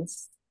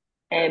experience.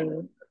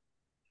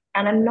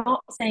 And I'm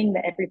not saying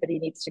that everybody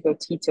needs to go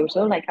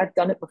teetotal. Like I've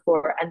done it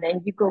before, and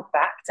then you go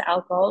back to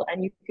alcohol,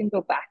 and you can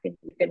go back and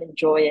you can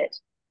enjoy it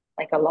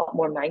like a lot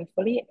more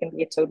mindfully. It can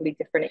be a totally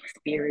different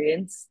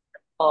experience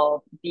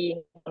of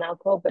being on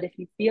alcohol. But if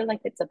you feel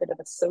like it's a bit of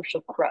a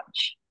social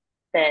crutch,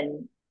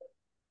 then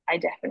I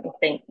definitely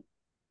think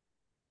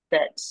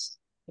that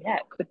yeah,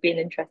 it could be an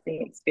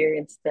interesting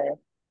experience to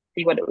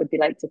see what it would be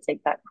like to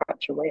take that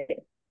crutch away.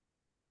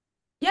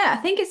 Yeah,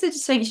 I think it's a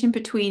distinction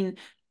between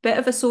bit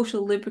of a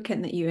social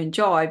lubricant that you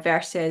enjoy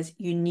versus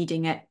you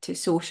needing it to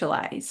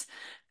socialize.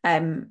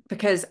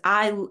 Because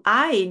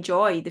I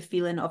enjoy the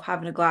feeling of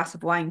having a glass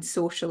of wine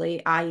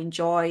socially. I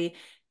enjoy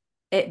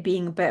it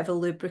being a bit of a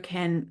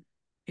lubricant.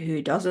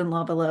 Who doesn't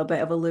love a little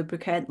bit of a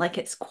lubricant? Like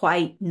it's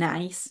quite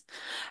nice.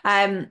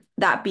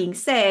 That being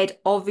said,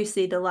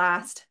 obviously the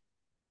last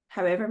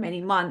however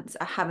many months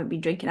I haven't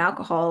been drinking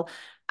alcohol,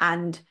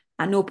 and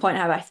at no point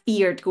have I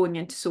feared going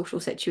into social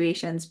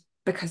situations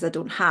because I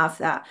don't have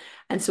that.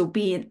 And so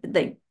being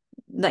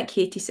like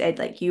Katie said,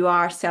 like you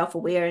are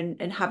self-aware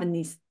and having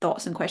these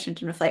thoughts and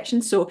questions and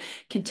reflections. So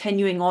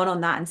continuing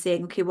on that and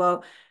saying, okay,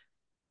 well,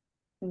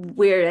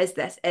 where is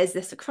this? Is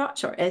this a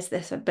crutch or is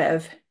this a bit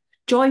of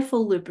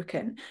joyful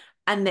lubricant?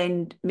 And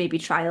then maybe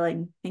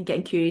trialing and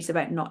getting curious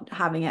about not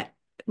having it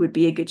would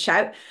be a good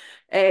shout.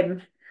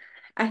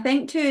 I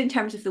think too, in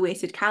terms of the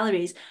wasted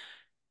calories,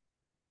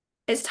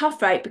 it's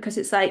tough, right? Because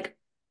it's like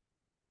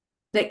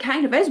it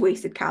kind of is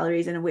wasted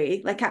calories in a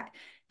way, like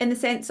in the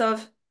sense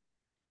of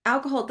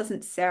alcohol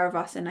doesn't serve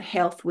us in a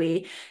health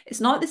way. It's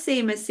not the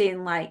same as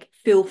saying like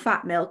full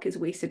fat milk is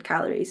wasted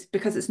calories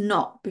because it's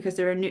not, because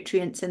there are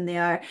nutrients in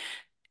there.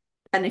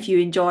 And if you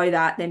enjoy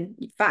that, then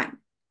fine.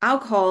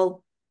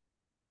 Alcohol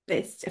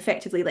is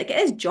effectively like it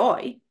is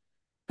joy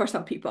for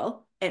some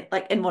people,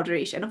 like in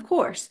moderation, of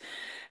course.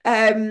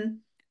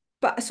 Um,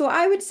 but so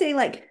I would say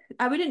like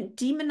I wouldn't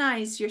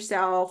demonize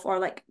yourself or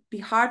like be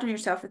hard on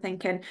yourself for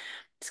thinking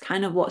it's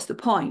kind of what's the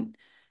point.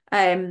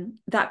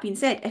 That being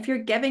said, if you're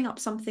giving up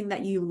something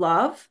that you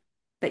love,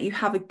 that you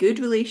have a good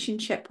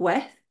relationship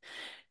with,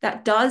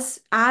 that does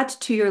add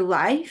to your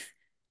life,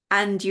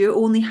 and you're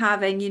only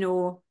having,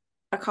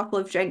 a couple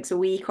of drinks a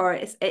week, or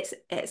it's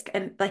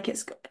and like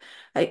it's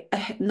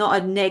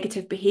not a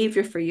negative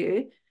behavior for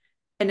you,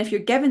 and if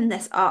you're giving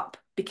this up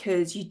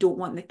because you don't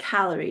want the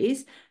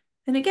calories,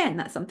 then again,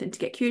 that's something to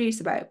get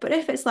curious about. But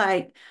if it's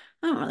like,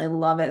 I don't really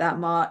love it that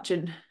much,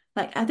 and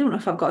like, I don't know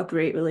if I've got a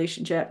great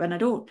relationship, and I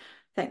don't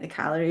think the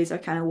calories are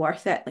kind of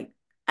worth it, like,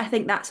 I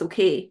think that's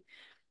okay.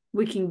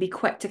 We can be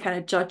quick to kind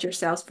of judge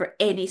ourselves for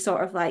any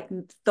sort of like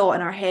thought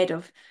in our head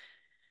of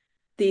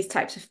these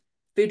types of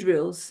food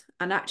rules.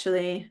 And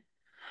actually,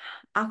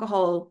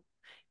 alcohol,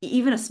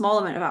 even a small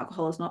amount of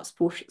alcohol, is not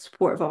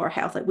supportive of our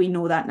health. Like we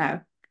know that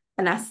now.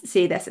 And I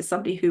say this as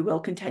somebody who will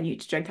continue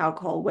to drink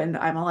alcohol when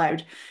I'm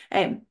allowed,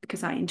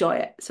 because I enjoy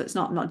it. So it's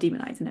not, I'm not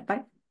demonizing it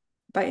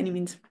by any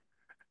means.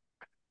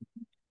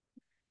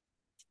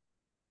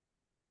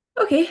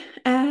 Okay,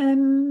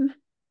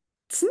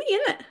 it's me,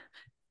 isn't it?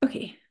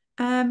 Okay.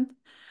 How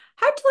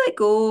to let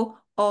go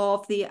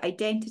of the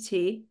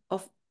identity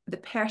of the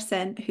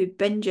person who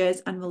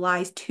binges and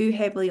relies too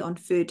heavily on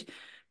food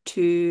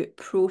to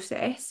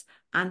process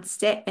and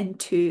step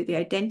into the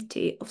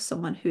identity of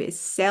someone who is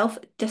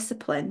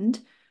self-disciplined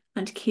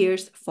and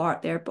cares for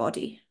their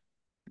body.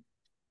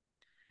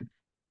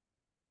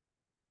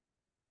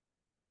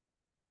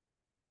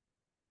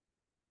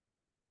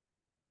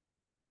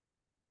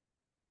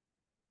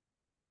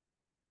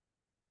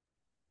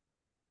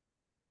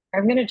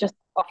 I'm going to just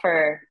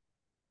offer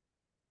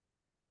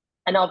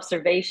an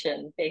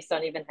observation based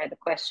on even how the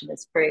question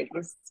is phrased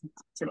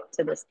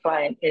to this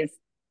client is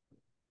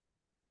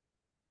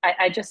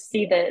I just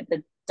see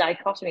the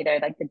dichotomy there,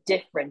 like the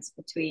difference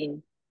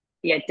between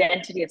the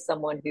identity of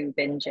someone who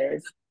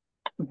binges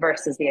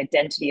versus the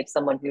identity of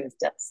someone who is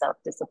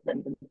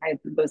self-disciplined, and how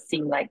those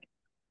seem like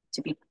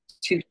to be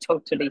two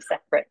totally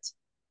separate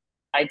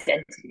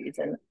identities.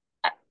 And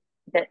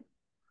that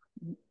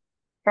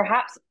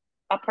perhaps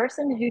a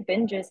person who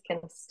binges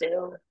can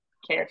still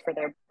care for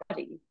their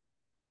body,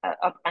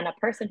 and a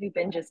person who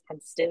binges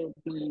can still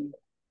be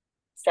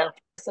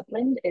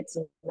self-disciplined. It's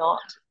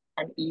not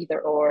an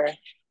either or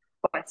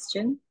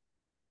question.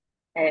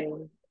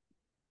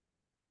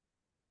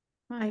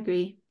 I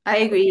agree. I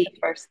That would be agree. the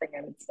first thing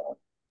I would say.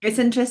 It's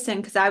interesting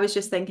because I was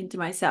just thinking to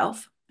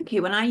myself, okay,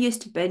 when I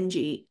used to binge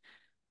eat,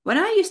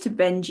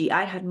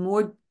 I had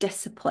more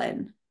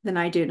discipline than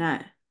I do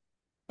now.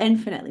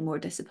 Infinitely more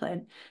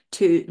discipline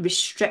to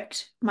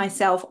restrict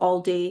myself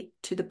all day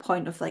to the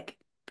point of like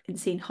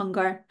insane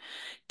hunger,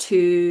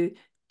 to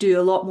do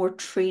a lot more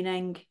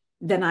training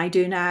than I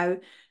do now.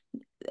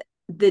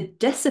 The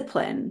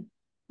discipline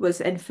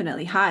was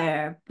infinitely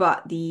higher,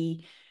 but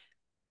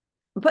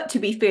to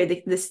be fair,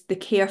 the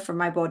care for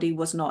my body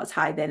was not as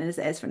high then as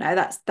it is for now.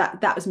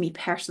 That was me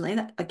personally.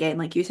 That again,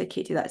 like you said,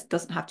 Katie, that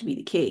doesn't have to be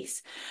the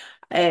case.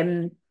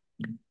 Um,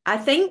 I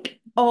think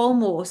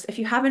almost if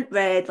you haven't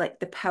read like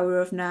The Power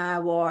of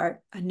Now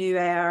or A New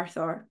Earth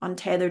or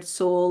Untethered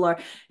Soul or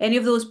any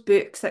of those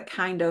books that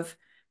kind of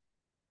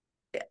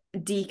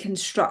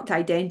deconstruct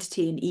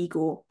identity and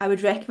ego, I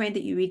would recommend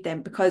that you read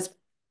them because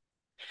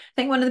I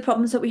think one of the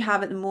problems that we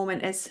have at the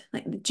moment is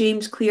like the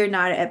James Clear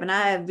narrative, and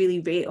I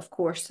really rate, of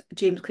course,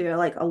 James Clear.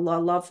 Like a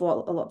love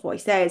what a lot of what he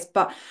says,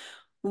 but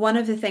one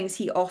of the things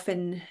he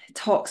often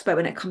talks about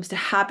when it comes to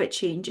habit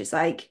change is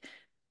like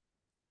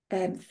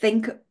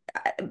think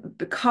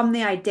become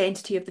the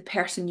identity of the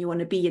person you want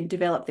to be and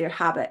develop their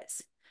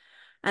habits.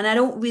 And I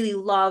don't really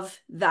love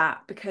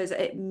that because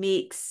it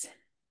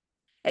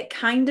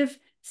kind of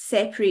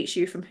separates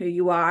you from who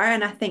you are.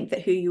 And I think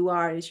that who you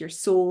are is your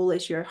soul,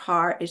 is your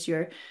heart, is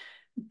your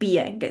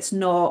being. It's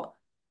not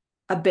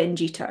a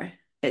binge eater.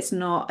 It's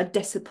not a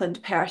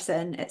disciplined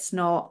person. It's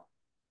not,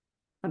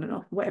 I don't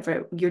know,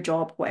 whatever, your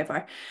job,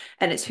 whatever.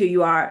 And it's who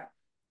you are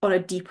on a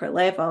deeper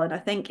level. And I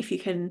think if you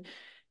can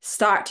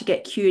start to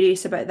get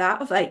curious about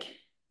that, of like,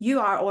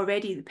 you are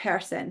already the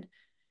person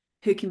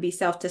who can be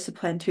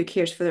self-disciplined, who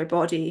cares for their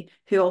body,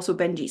 who also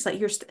binge eats. Like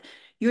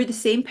you're the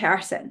same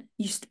person.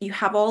 You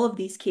have all of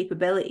these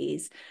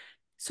capabilities.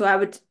 So I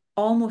would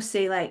almost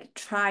say like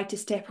try to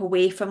step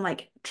away from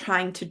like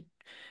trying to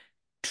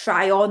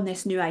try on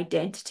this new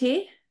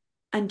identity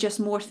and just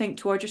more think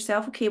towards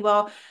yourself, okay,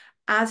 well,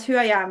 as who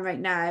I am right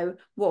now,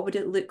 what would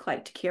it look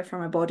like to care for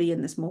my body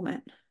in this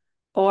moment?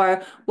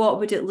 Or what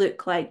would it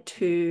look like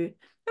to,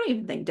 I don't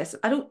even think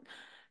I don't,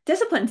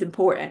 discipline's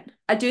important.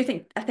 I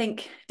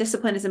think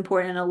discipline is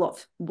important in a lot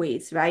of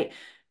ways, right?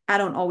 I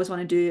don't always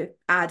want to do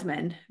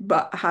admin,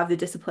 but I have the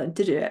discipline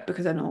to do it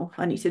because I know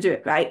I need to do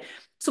it, right?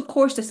 So of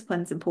course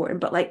discipline is important,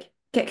 but like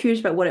get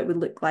curious about what it would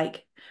look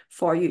like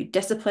for you.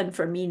 Discipline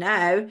for me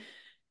now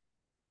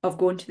of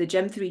going to the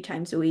gym 3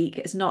 times a week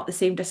is not the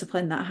same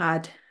discipline that I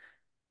had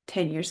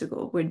 10 years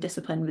ago, where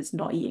discipline was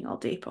not eating all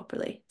day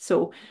properly.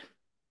 So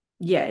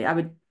yeah, I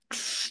would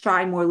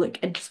try more look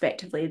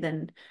introspectively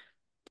than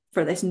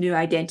for this new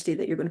identity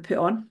that you're going to put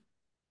on.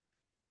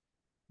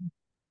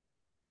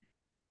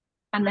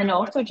 And then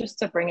also just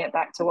to bring it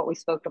back to what we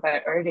spoke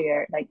about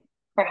earlier, like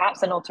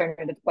perhaps an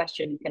alternative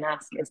question you can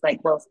ask is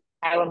like, well,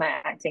 how am I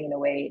acting in a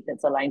way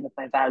that's aligned with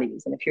my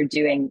values? And if you're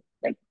doing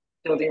like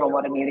building on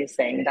what Amelia is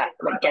saying, that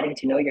like getting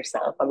to know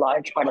yourself, a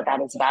large part of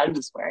that is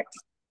values work.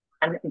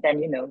 And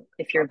then,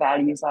 if your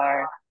values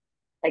are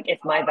like, if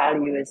my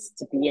value is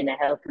to be in a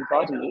healthy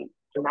body,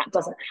 then that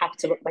doesn't have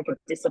to look like a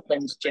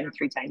disciplined gym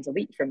 3 times a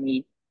week for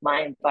me.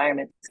 My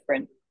environment's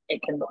different.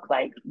 It can look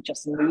like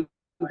just moving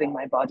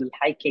my body,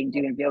 hiking,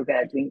 doing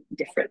yoga, doing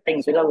different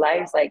things. It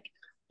allows like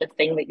the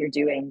thing that you're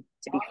doing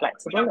to be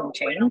flexible and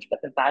change, but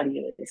the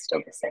value is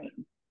still the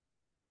same.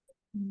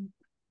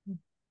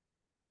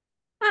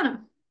 I don't know.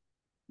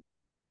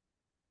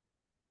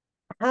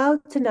 How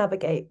to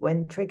navigate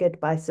when triggered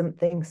by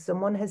something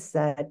someone has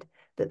said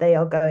that they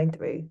are going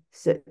through,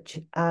 such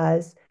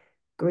as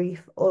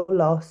grief or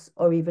loss,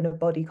 or even a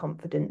body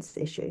confidence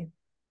issue.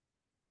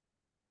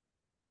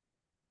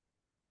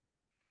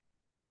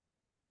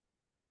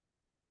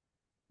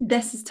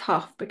 This is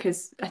tough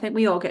because I think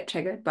we all get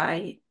triggered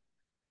by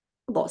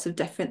lots of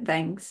different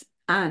things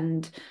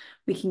and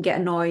we can get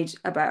annoyed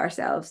about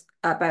ourselves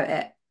about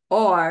it,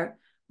 or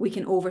we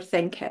can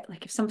overthink it.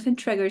 Like if something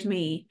triggers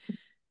me,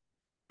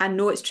 I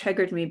know it's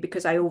triggered me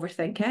because I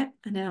overthink it.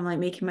 And then I'm like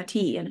making my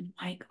tea and I'm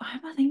like, why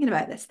am I thinking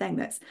about this thing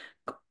that's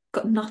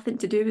got nothing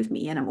to do with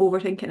me and I'm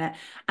overthinking it?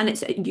 And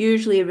it's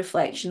usually a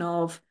reflection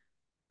of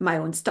my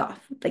own stuff.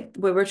 Like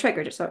where we're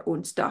triggered, it's our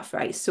own stuff,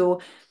 right?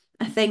 So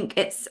I think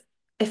it's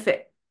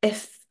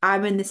if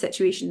I'm in the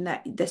situation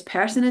that this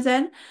person is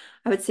in,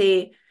 I would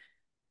say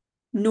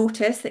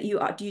notice that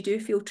you do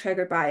feel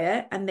triggered by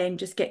it and then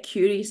just get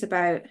curious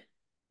about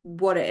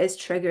what it is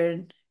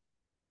triggering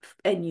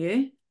in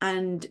you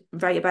and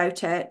write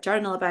about it,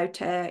 journal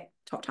about it,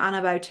 talk to Anna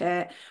about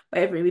it,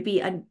 whatever it may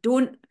be, and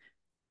don't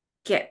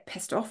get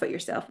pissed off at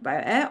yourself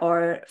about it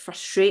or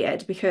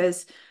frustrated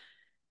because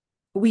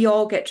we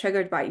all get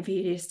triggered by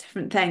various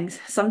different things.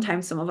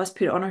 Sometimes some of us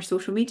put it on our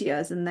social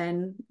medias and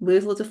then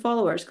lose loads of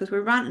followers because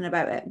we're ranting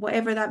about it,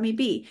 whatever that may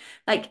be.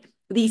 Like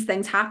these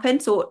things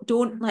happen. So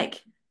don't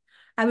like,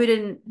 I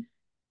wouldn't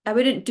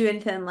do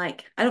anything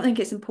like, I don't think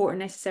it's important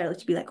necessarily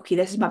to be like, okay,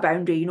 this is my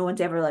boundary. No one's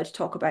ever allowed to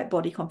talk about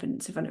body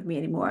confidence in front of me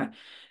anymore.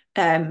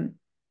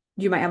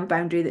 You might have a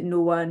boundary that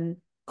no one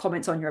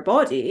comments on your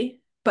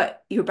body,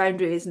 but your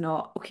boundary is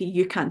not, okay,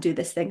 you can't do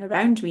this thing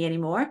around me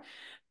anymore.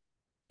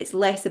 It's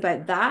less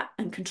about that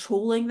and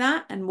controlling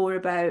that and more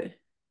about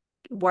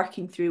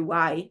working through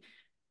why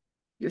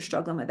you're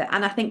struggling with it.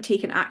 And I think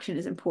taking action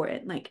is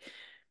important. Like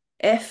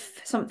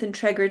if something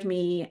triggered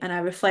me and I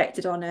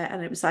reflected on it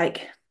and it was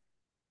like,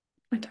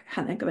 I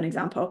can't think of an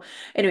example.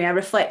 Anyway, I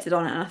reflected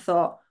on it and I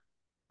thought,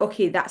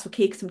 okay, that's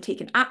okay because I'm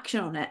taking action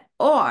on it,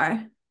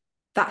 or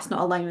that's not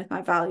aligned with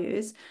my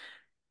values.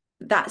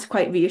 That's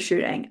quite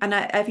reassuring. And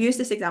I've used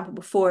this example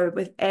before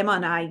with Emma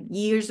and I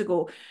years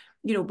ago.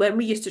 You know, when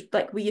we used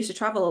to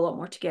travel a lot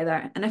more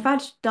together. And if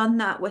I'd done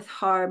that with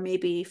her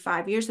maybe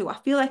 5 years ago, I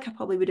feel like I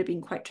probably would have been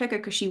quite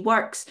triggered because she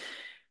works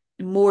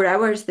more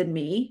hours than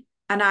me.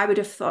 And I would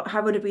have thought, I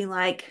would have been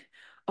like,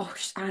 oh,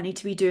 I need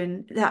to be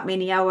doing that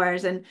many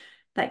hours and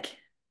like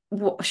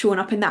showing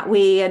up in that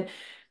way and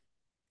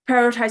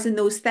prioritizing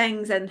those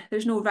things. And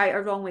there's no right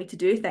or wrong way to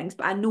do things.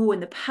 But I know in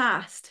the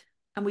past,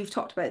 and we've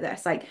talked about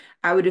this, like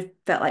I would have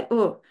felt like,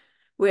 oh,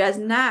 whereas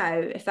now,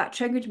 if that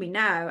triggered me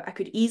now, I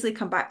could easily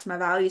come back to my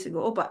values and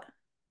go, oh, but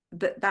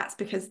that's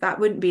because that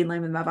wouldn't be in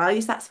line with my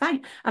values. That's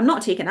fine. I'm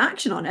not taking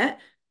action on it,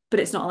 but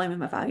it's not in line with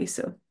my values.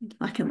 So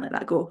I can let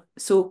that go.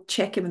 So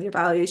check in with your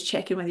values,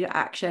 check in with your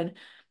action,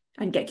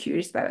 and get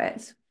curious about it.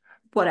 Is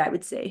what I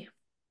would say.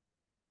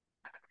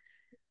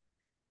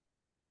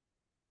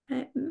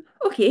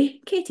 Okay,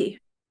 Katie.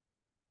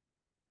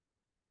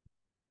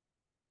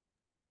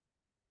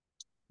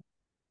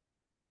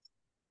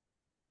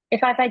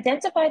 If I've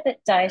identified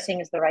that dieting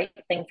is the right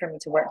thing for me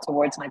to work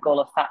towards my goal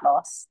of fat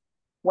loss,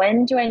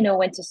 when do I know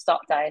when to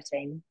stop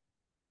dieting?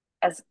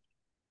 As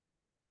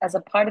as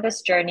a part of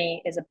this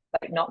journey is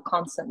about not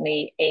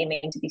constantly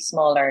aiming to be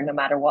smaller no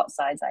matter what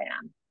size I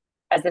am,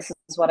 as this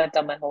is what I've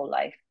done my whole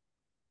life.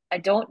 I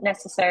don't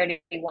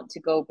necessarily want to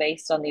go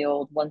based on the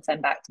old once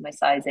I'm back to my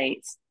size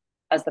eights,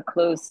 as the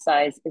clothes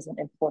size isn't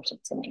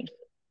important to me.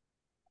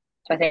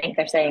 So I think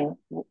they're saying,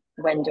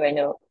 when do I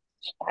know?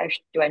 How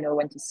do I know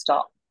when to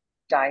stop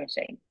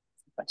dieting?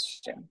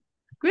 Question.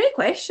 Great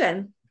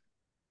question.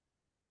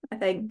 I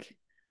think.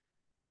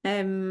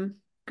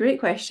 Great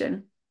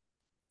question.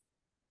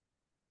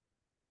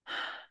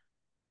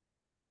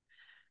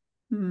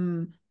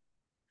 Hmm.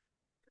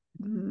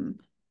 Hmm.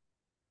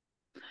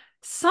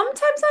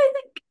 Sometimes I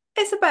think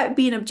it's about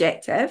being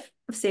objective,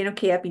 of saying,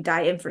 okay, I've been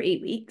dieting for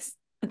 8 weeks,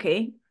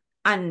 okay,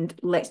 and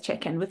let's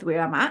check in with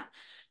where I'm at.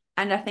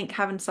 And I think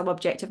having some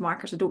objective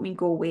markers, I don't mean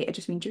go weight, I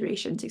just mean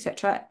durations,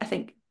 etc. I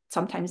think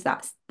sometimes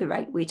that's the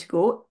right way to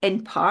go.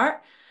 In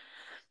part,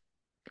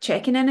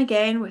 checking in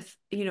again with,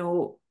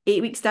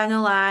 8 weeks down the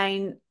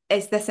line,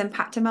 is this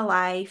impacting my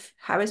life?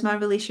 How is my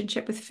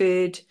relationship with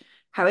food?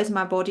 How is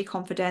my body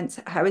confidence?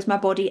 How is my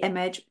body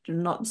image?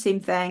 Not the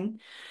same thing.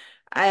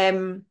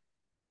 Um,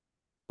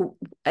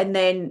 and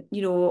then,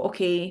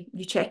 okay,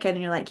 you check in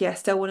and you're like, yeah, I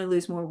still want to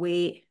lose more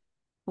weight.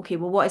 Okay,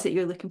 well, what is it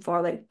you're looking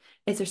for? Like,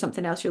 is there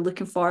something else you're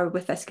looking for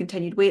with this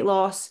continued weight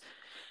loss?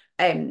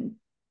 Um,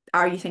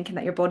 are you thinking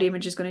that your body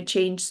image is going to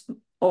change,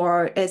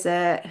 or is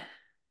it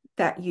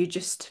that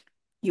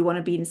you want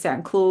to be in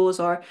certain clothes,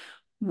 or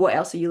what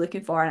else are you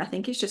looking for? And I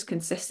think it's just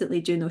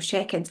consistently doing those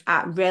check-ins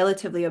at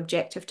relatively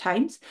objective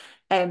times.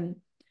 Um,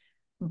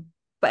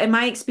 but in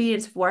my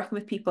experience of working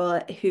with people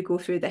who go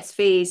through this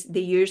phase, they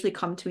usually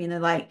come to me and they're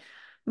like,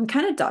 I'm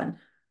kind of done.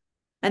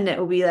 And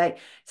it'll be like,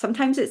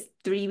 sometimes it's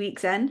 3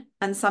 weeks in,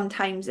 and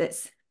sometimes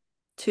it's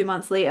 2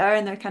 months later,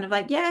 and they're kind of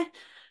like, yeah,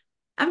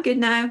 I'm good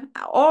now.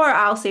 Or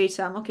I'll say to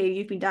them, okay,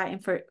 you've been dieting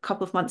for a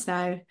couple of months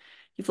now,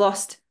 you've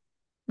lost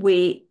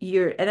weight,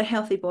 you're in a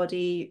healthy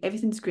body,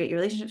 everything's great, your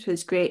relationship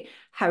is great.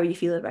 How are you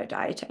feeling about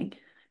dieting?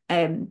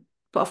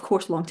 But of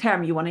course, long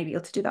term, you want to be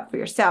able to do that for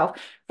yourself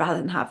rather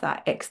than have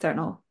that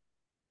external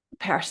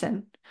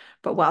person.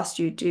 But whilst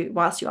you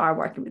are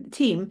working with the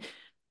team,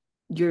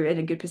 you're in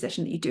a good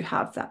position that you do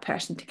have that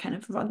person to kind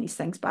of run these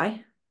things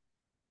by.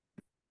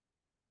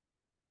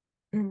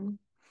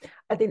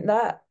 I think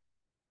that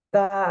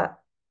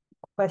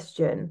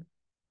question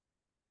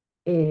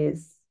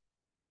is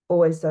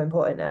always so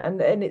important,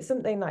 and it's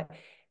something like,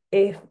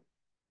 if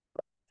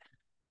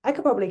I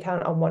could probably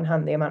count on one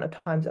hand the amount of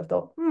times I've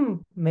thought,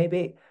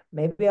 maybe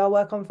I'll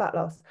work on fat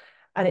loss,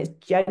 and it's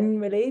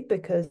generally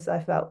because I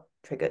felt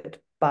triggered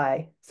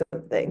by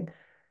something.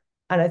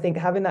 And I think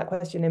having that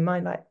question in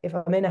mind, like, if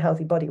I'm in a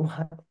healthy body,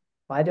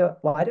 why do I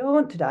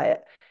want to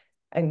diet?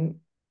 And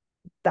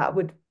that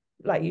would,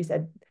 like you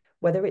said,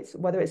 whether it's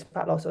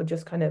fat loss or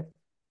just kind of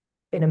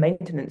in a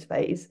maintenance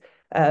phase,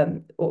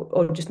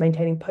 or just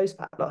maintaining post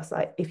fat loss,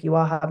 like if you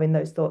are having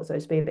those thoughts,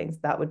 those feelings,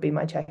 that would be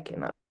my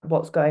check-in, like,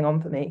 what's going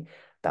on for me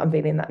that I'm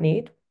feeling that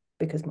need,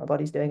 because my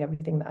body's doing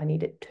everything that I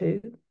need it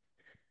to.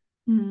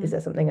 Is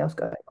there something else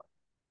going on?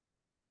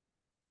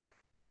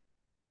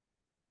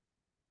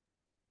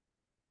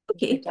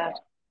 Okay.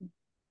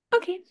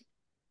 Okay.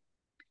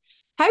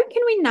 How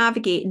can we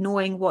navigate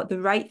knowing what the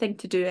right thing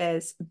to do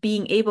is,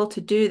 being able to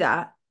do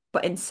that,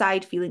 but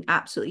inside feeling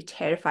absolutely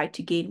terrified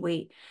to gain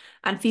weight,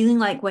 and feeling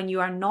like when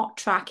you are not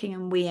tracking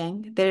and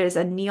weighing, there is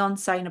a neon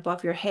sign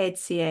above your head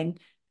saying,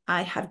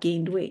 I have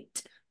gained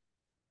weight?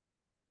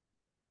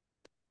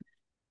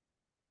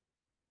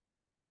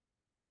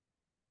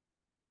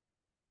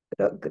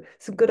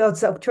 some good old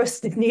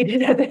self-trust is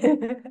needed.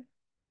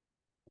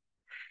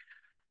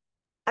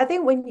 I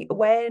think when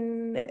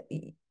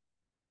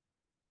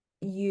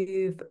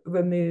you've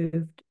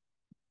removed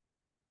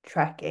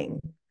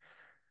tracking,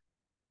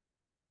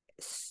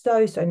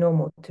 so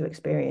normal to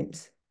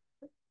experience,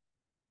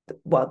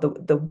 well,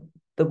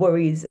 the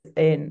worries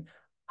in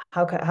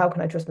how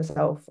can I trust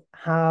myself?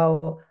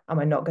 How am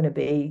I not going to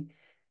be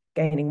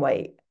gaining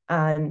weight?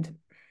 And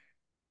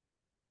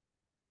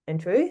in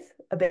truth,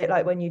 a bit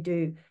like when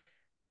you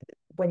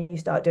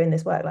start doing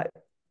this work, like,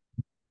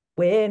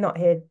 we're not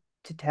here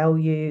to tell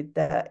you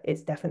that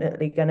it's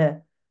definitely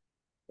gonna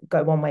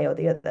go one way or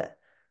the other.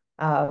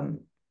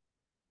 Um,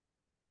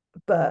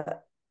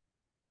 but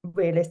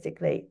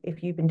realistically,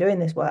 if you've been doing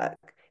this work,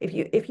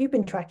 if you've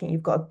been tracking,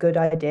 you've got a good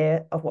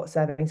idea of what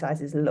serving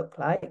sizes look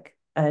like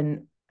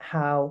and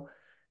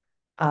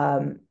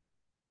um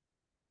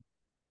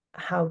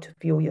how to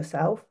fuel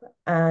yourself.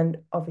 And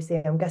obviously,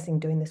 I'm guessing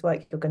doing this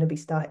work, you're going to be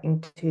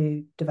starting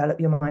to develop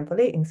your mindful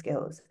eating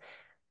skills.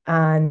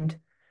 And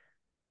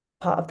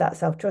part of that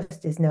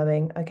self-trust is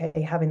knowing,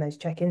 okay, having those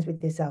check-ins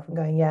with yourself and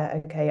going,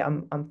 yeah, okay,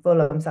 I'm full,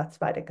 I'm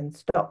satisfied, I can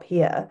stop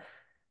here.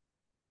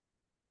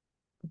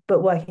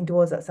 But working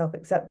towards that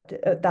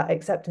that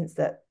acceptance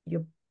that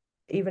you're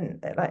even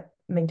like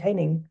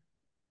maintaining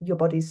your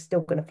body's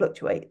still going to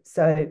fluctuate.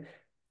 So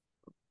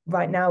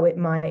right now it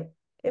might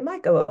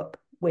go up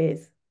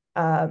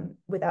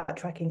without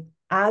tracking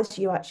as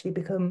you actually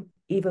become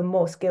even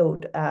more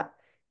skilled at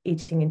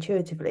eating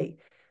intuitively,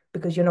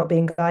 because you're not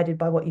being guided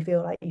by what you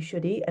feel like you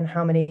should eat and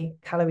how many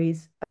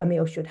calories a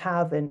meal should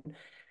have.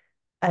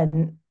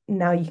 And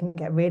now you can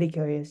get really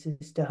curious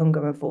as to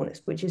hunger and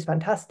fullness, which is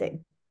fantastic.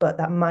 But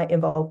that might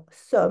involve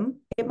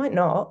it might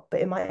not,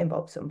 but it might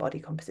involve some body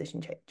composition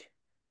change.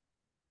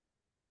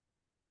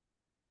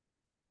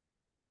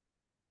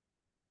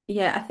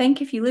 Yeah, I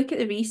think if you look at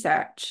the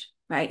research,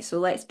 right, so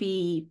let's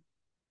be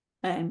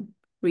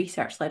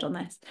research led on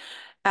this.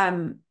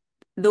 Um,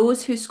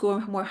 those who score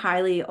more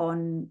highly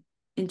on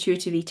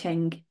intuitive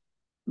eating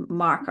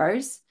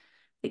markers,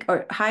 like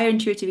or higher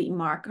intuitive eating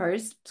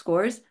markers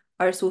scores,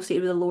 are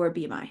associated with a lower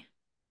BMI.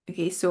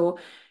 Okay, so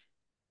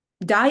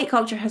diet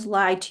culture has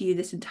lied to you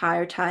this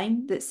entire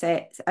time that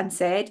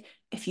said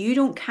if you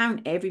don't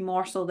count every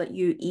morsel that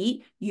you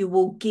eat, you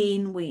will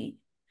gain weight.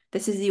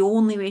 This is the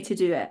only way to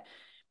do it.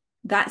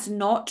 That's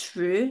not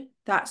true.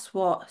 That's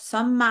what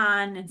some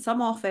man in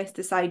some office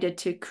decided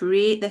to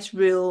create this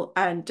rule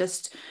and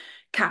just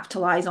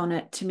capitalize on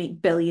it to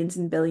make billions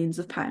and billions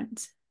of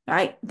pounds,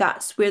 right?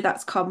 That's where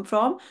that's come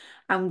from.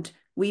 And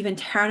we've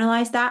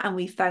internalized that and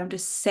we found a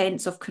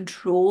sense of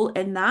control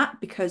in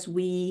that because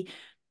we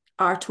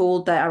are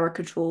told that our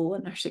control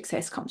and our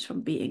success comes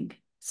from being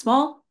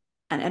small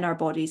and in our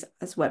bodies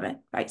as women,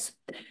 right?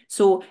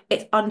 So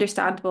it's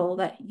understandable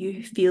that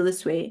you feel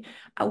this way.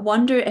 I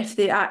wonder if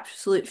the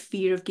absolute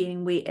fear of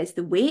gaining weight is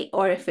the weight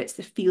or if it's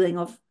the feeling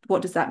of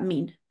what does that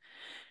mean?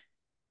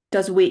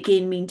 Does weight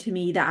gain mean to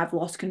me that I've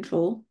lost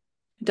control?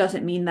 Does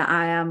it mean that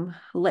I am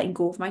letting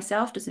go of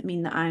myself? Does it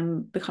mean that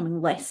I'm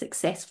becoming less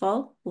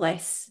successful,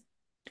 less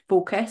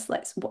focused,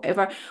 less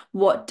whatever?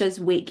 What does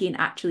weight gain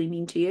actually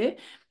mean to you?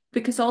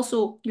 Because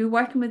also you're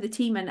working with the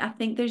team, and I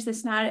think there's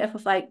this narrative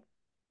of like,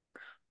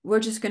 we're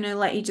just going to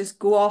let you just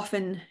go off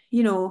and,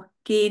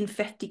 gain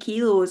 50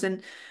 kilos.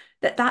 And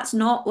that's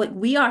not like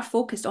we are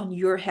focused on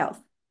your health.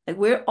 Like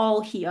we're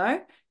all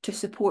here to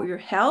support your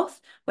health,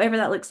 whatever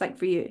that looks like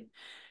for you.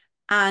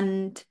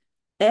 And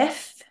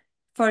if,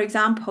 for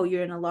example,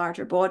 you're in a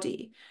larger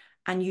body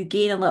and you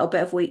gain a little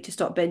bit of weight to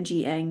stop binge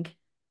eating,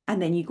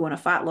 and then you go on a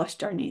fat loss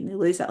journey and they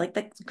lose that, like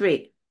that's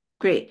great,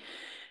 great.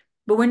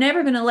 But we're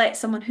never going to let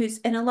someone who's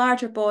in a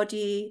larger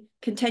body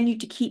continue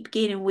to keep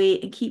gaining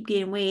weight and keep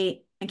gaining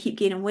weight and keep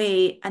gaining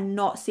weight and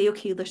not say,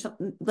 okay, there's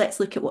something, let's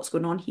look at what's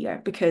going on here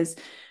because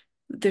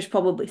there's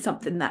probably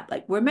something that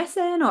like we're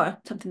missing or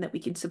something that we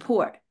can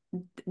support.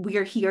 We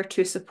are here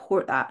to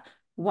support that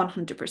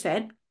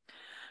 100%.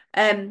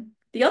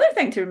 The other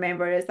thing to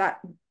remember is that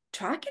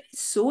tracking is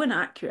so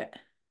inaccurate.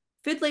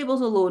 Food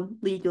labels alone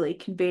legally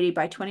can vary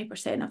by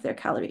 20% of their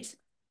calories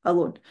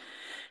alone.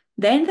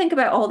 Then think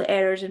about all the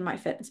errors in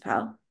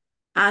MyFitnessPal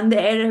and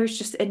the errors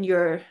just in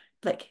your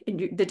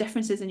the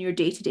differences in your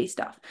day-to-day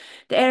stuff.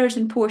 The errors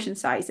in portion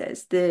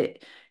sizes, the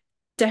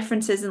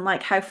differences in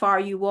like how far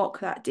you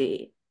walk that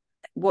day,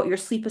 what your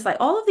sleep is like,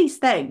 all of these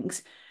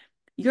things,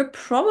 you're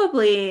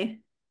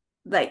probably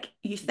like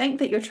you think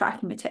that you're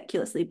tracking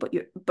meticulously,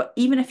 but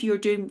even if you're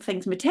doing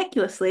things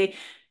meticulously,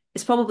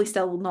 it's probably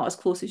still not as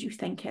close as you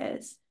think it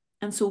is.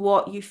 And so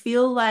what you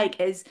feel like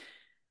is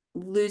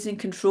losing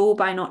control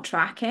by not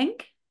tracking,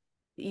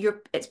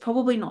 it's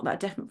probably not that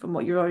different from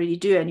what you're already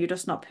doing. You're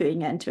just not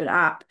putting it into an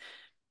app.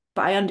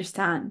 But I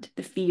understand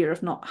the fear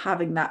of not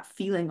having that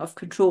feeling of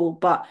control.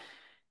 But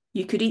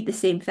you could eat the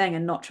same thing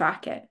and not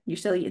track it. You're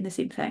still eating the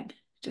same thing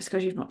just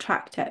because you've not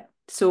tracked it.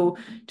 So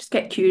just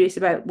get curious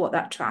about what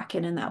that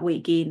tracking and that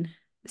weight gain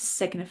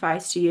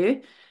signifies to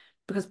you,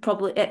 because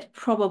it's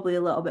probably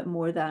a little bit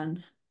more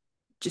than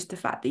just the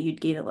fact that you'd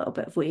gain a little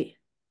bit of weight.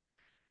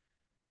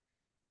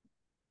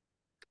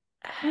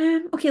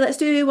 Okay, let's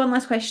do one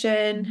last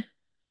question.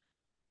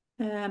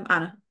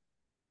 Anna.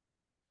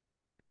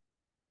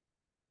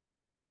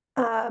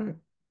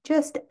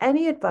 Just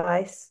any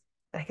advice,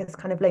 I guess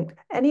kind of linked,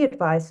 any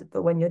advice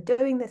for when you're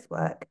doing this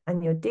work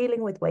and you're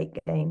dealing with weight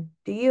gain,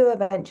 do you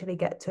eventually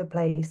get to a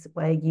place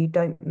where you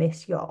don't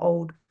miss your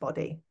old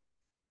body?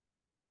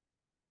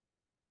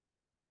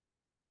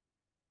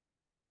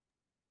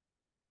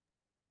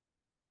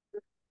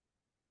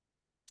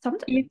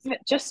 Sometimes. Even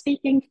just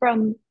speaking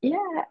from,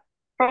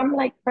 from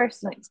like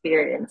personal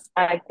experience,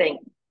 I think,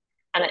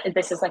 and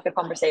this is like a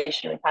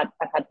conversation I've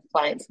had with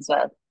clients as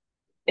well,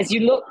 is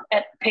you look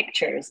at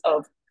pictures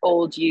of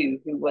old you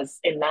who was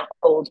in that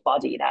old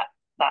body, that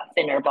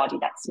thinner body,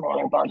 that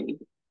smaller body.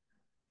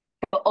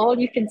 But all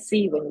you can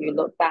see when you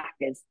look back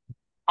is,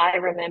 I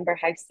remember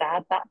how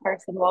sad that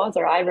person was,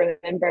 or I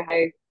remember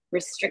how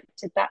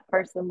restricted that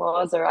person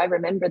was, or I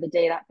remember the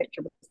day that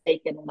picture was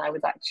taken and I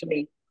was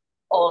actually,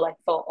 all I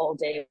thought all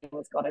day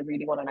was, God, I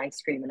really want an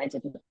ice cream, and I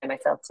didn't allow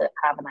myself to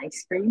have an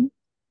ice cream.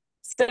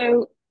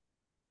 So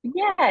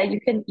yeah,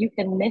 you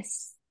can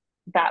miss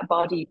that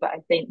body, but I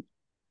think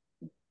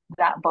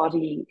that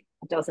body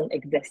doesn't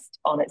exist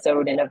on its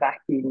own in a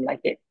vacuum. Like,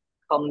 it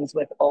comes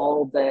with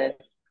all the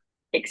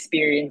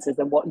experiences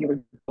and what you were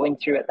going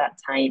through at that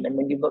time. And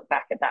when you look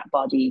back at that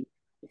body,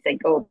 you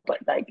think, oh, but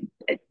like,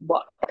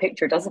 what a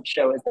picture doesn't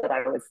show is that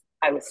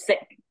I was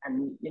sick,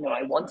 and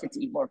I wanted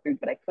to eat more food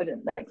but I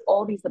couldn't. Like,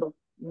 all these little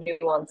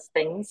nuanced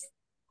things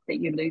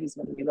that you lose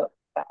when you look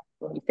back,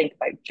 when you think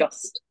about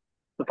just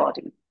the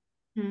body.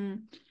 Hmm.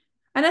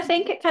 And I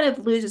think it kind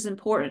of loses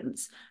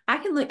importance. I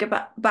can look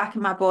back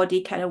in my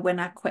body kind of when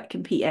I quit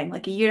competing.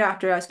 Like a year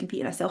after I was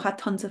competing, I still had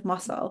tons of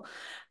muscle,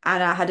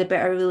 and I had a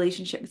better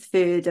relationship with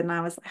food, and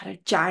I had a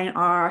giant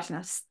arse, and I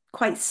was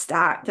quite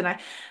stacked. And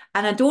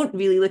I don't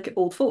really look at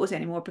old photos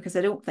anymore because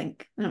I don't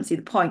see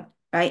the point,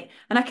 right?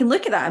 And I can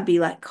look at that and be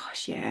like,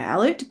 gosh, yeah, I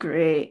looked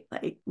great,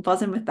 like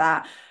buzzing with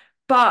that.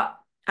 But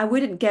I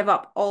wouldn't give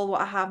up all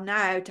what I have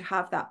now to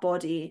have that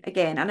body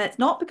again. And it's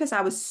not because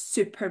I was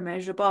super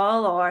miserable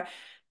or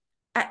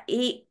I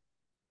ate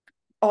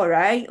all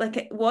right. Like,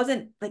 it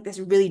wasn't like this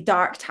really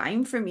dark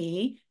time for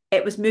me.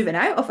 It was moving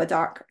out of a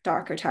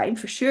darker time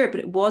for sure,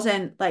 but it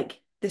wasn't like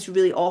this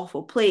really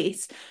awful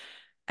place.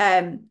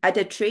 I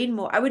did train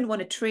more. I wouldn't want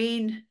to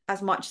train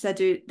as much as I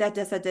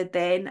did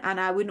then, and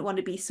I wouldn't want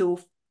to be so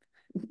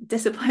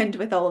disciplined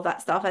with all of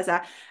that stuff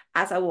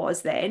as I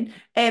was then.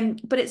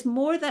 But it's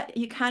more that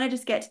you kind of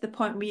just get to the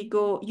point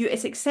where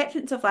it's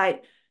acceptance of,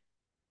 like,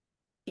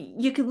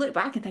 you can look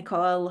back and think,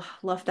 oh, I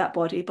love that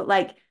body, but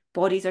like,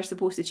 bodies are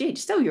supposed to change.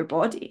 Still your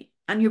body,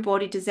 and your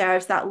body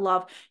deserves that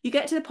love. You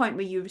get to the point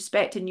where you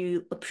respect and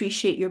you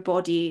appreciate your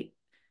body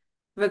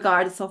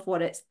regardless of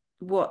what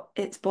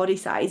its body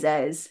size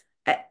is,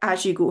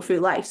 as you go through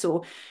life.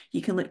 So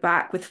you can look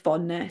back with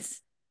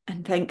fondness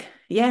and think,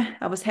 yeah,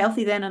 I was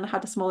healthy then and I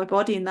had a smaller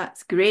body, and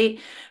that's great.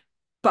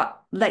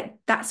 But like,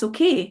 that's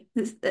okay.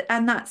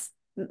 And that's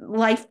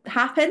life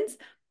happens.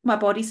 My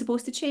body's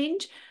supposed to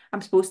change.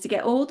 I'm supposed to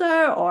get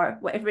older or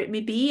whatever it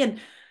may be. And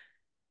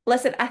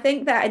listen, I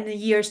think that in a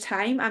year's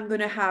time, I'm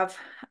going to have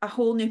a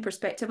whole new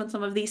perspective on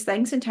some of these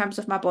things in terms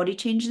of my body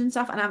changes and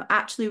stuff. And I'm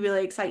actually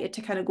really excited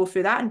to kind of go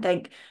through that and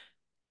think,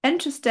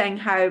 interesting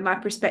how my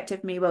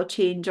perspective may well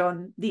change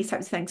on these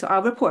types of things. So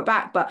I'll report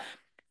back. But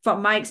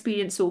from my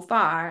experience so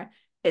far,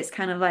 it's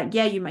kind of like,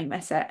 yeah, you might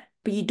miss it,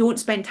 but you don't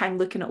spend time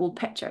looking at old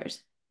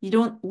pictures. You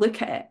don't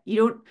look at it.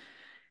 You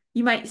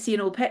might see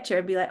an old picture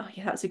and be like, oh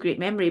yeah, that's a great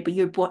memory, but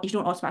you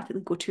don't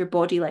automatically go to your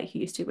body like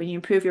you used to. When you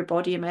improve your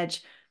body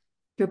image,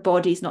 your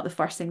body's not the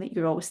first thing that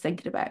you're always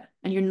thinking about,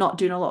 and you're not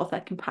doing a lot of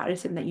that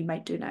comparison that you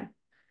might do now.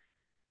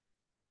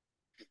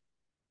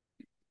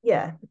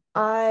 Yeah,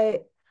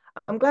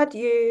 I'm glad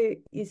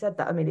you said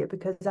that, Amelia,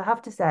 because I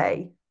have to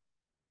say,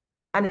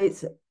 and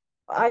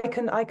I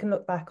can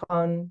look back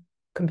on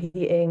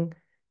competing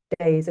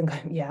days and go,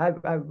 yeah,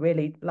 I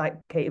really,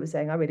 like Katie was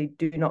saying, I really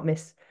do not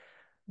miss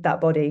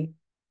that body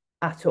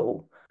at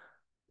all.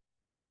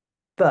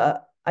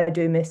 But I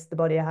do miss the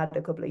body I had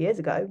a couple of years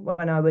ago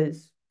when I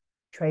was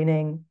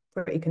training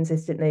pretty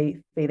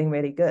consistently, feeling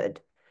really good.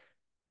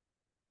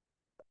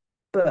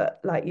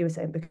 But like you were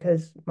saying,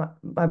 because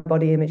my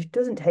body image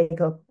doesn't take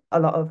up a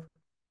lot of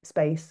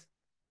space,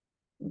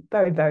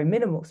 very, very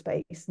minimal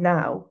space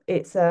now,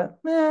 it's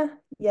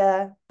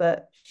yeah,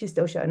 but she's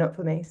still showing up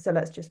for me. So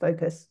let's just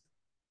focus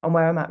on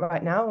where I'm at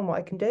right now and what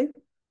I can do.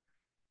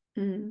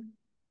 Mm.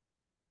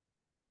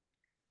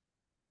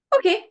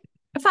 Okay,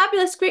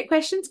 fabulous, great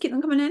questions. Keep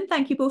them coming in.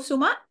 Thank you both so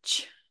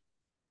much.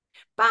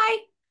 Bye.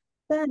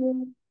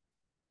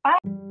 Bye.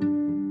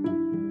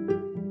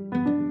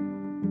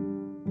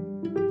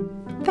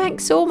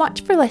 Thanks so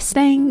much for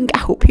listening. I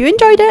hope you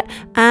enjoyed it.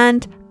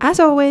 And as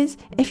always,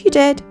 if you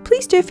did,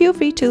 please do feel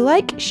free to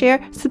like,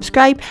 share,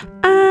 subscribe,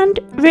 and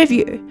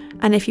review.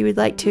 And if you would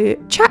like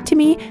to chat to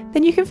me,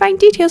 then you can find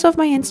details of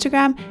my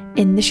Instagram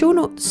in the show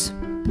notes.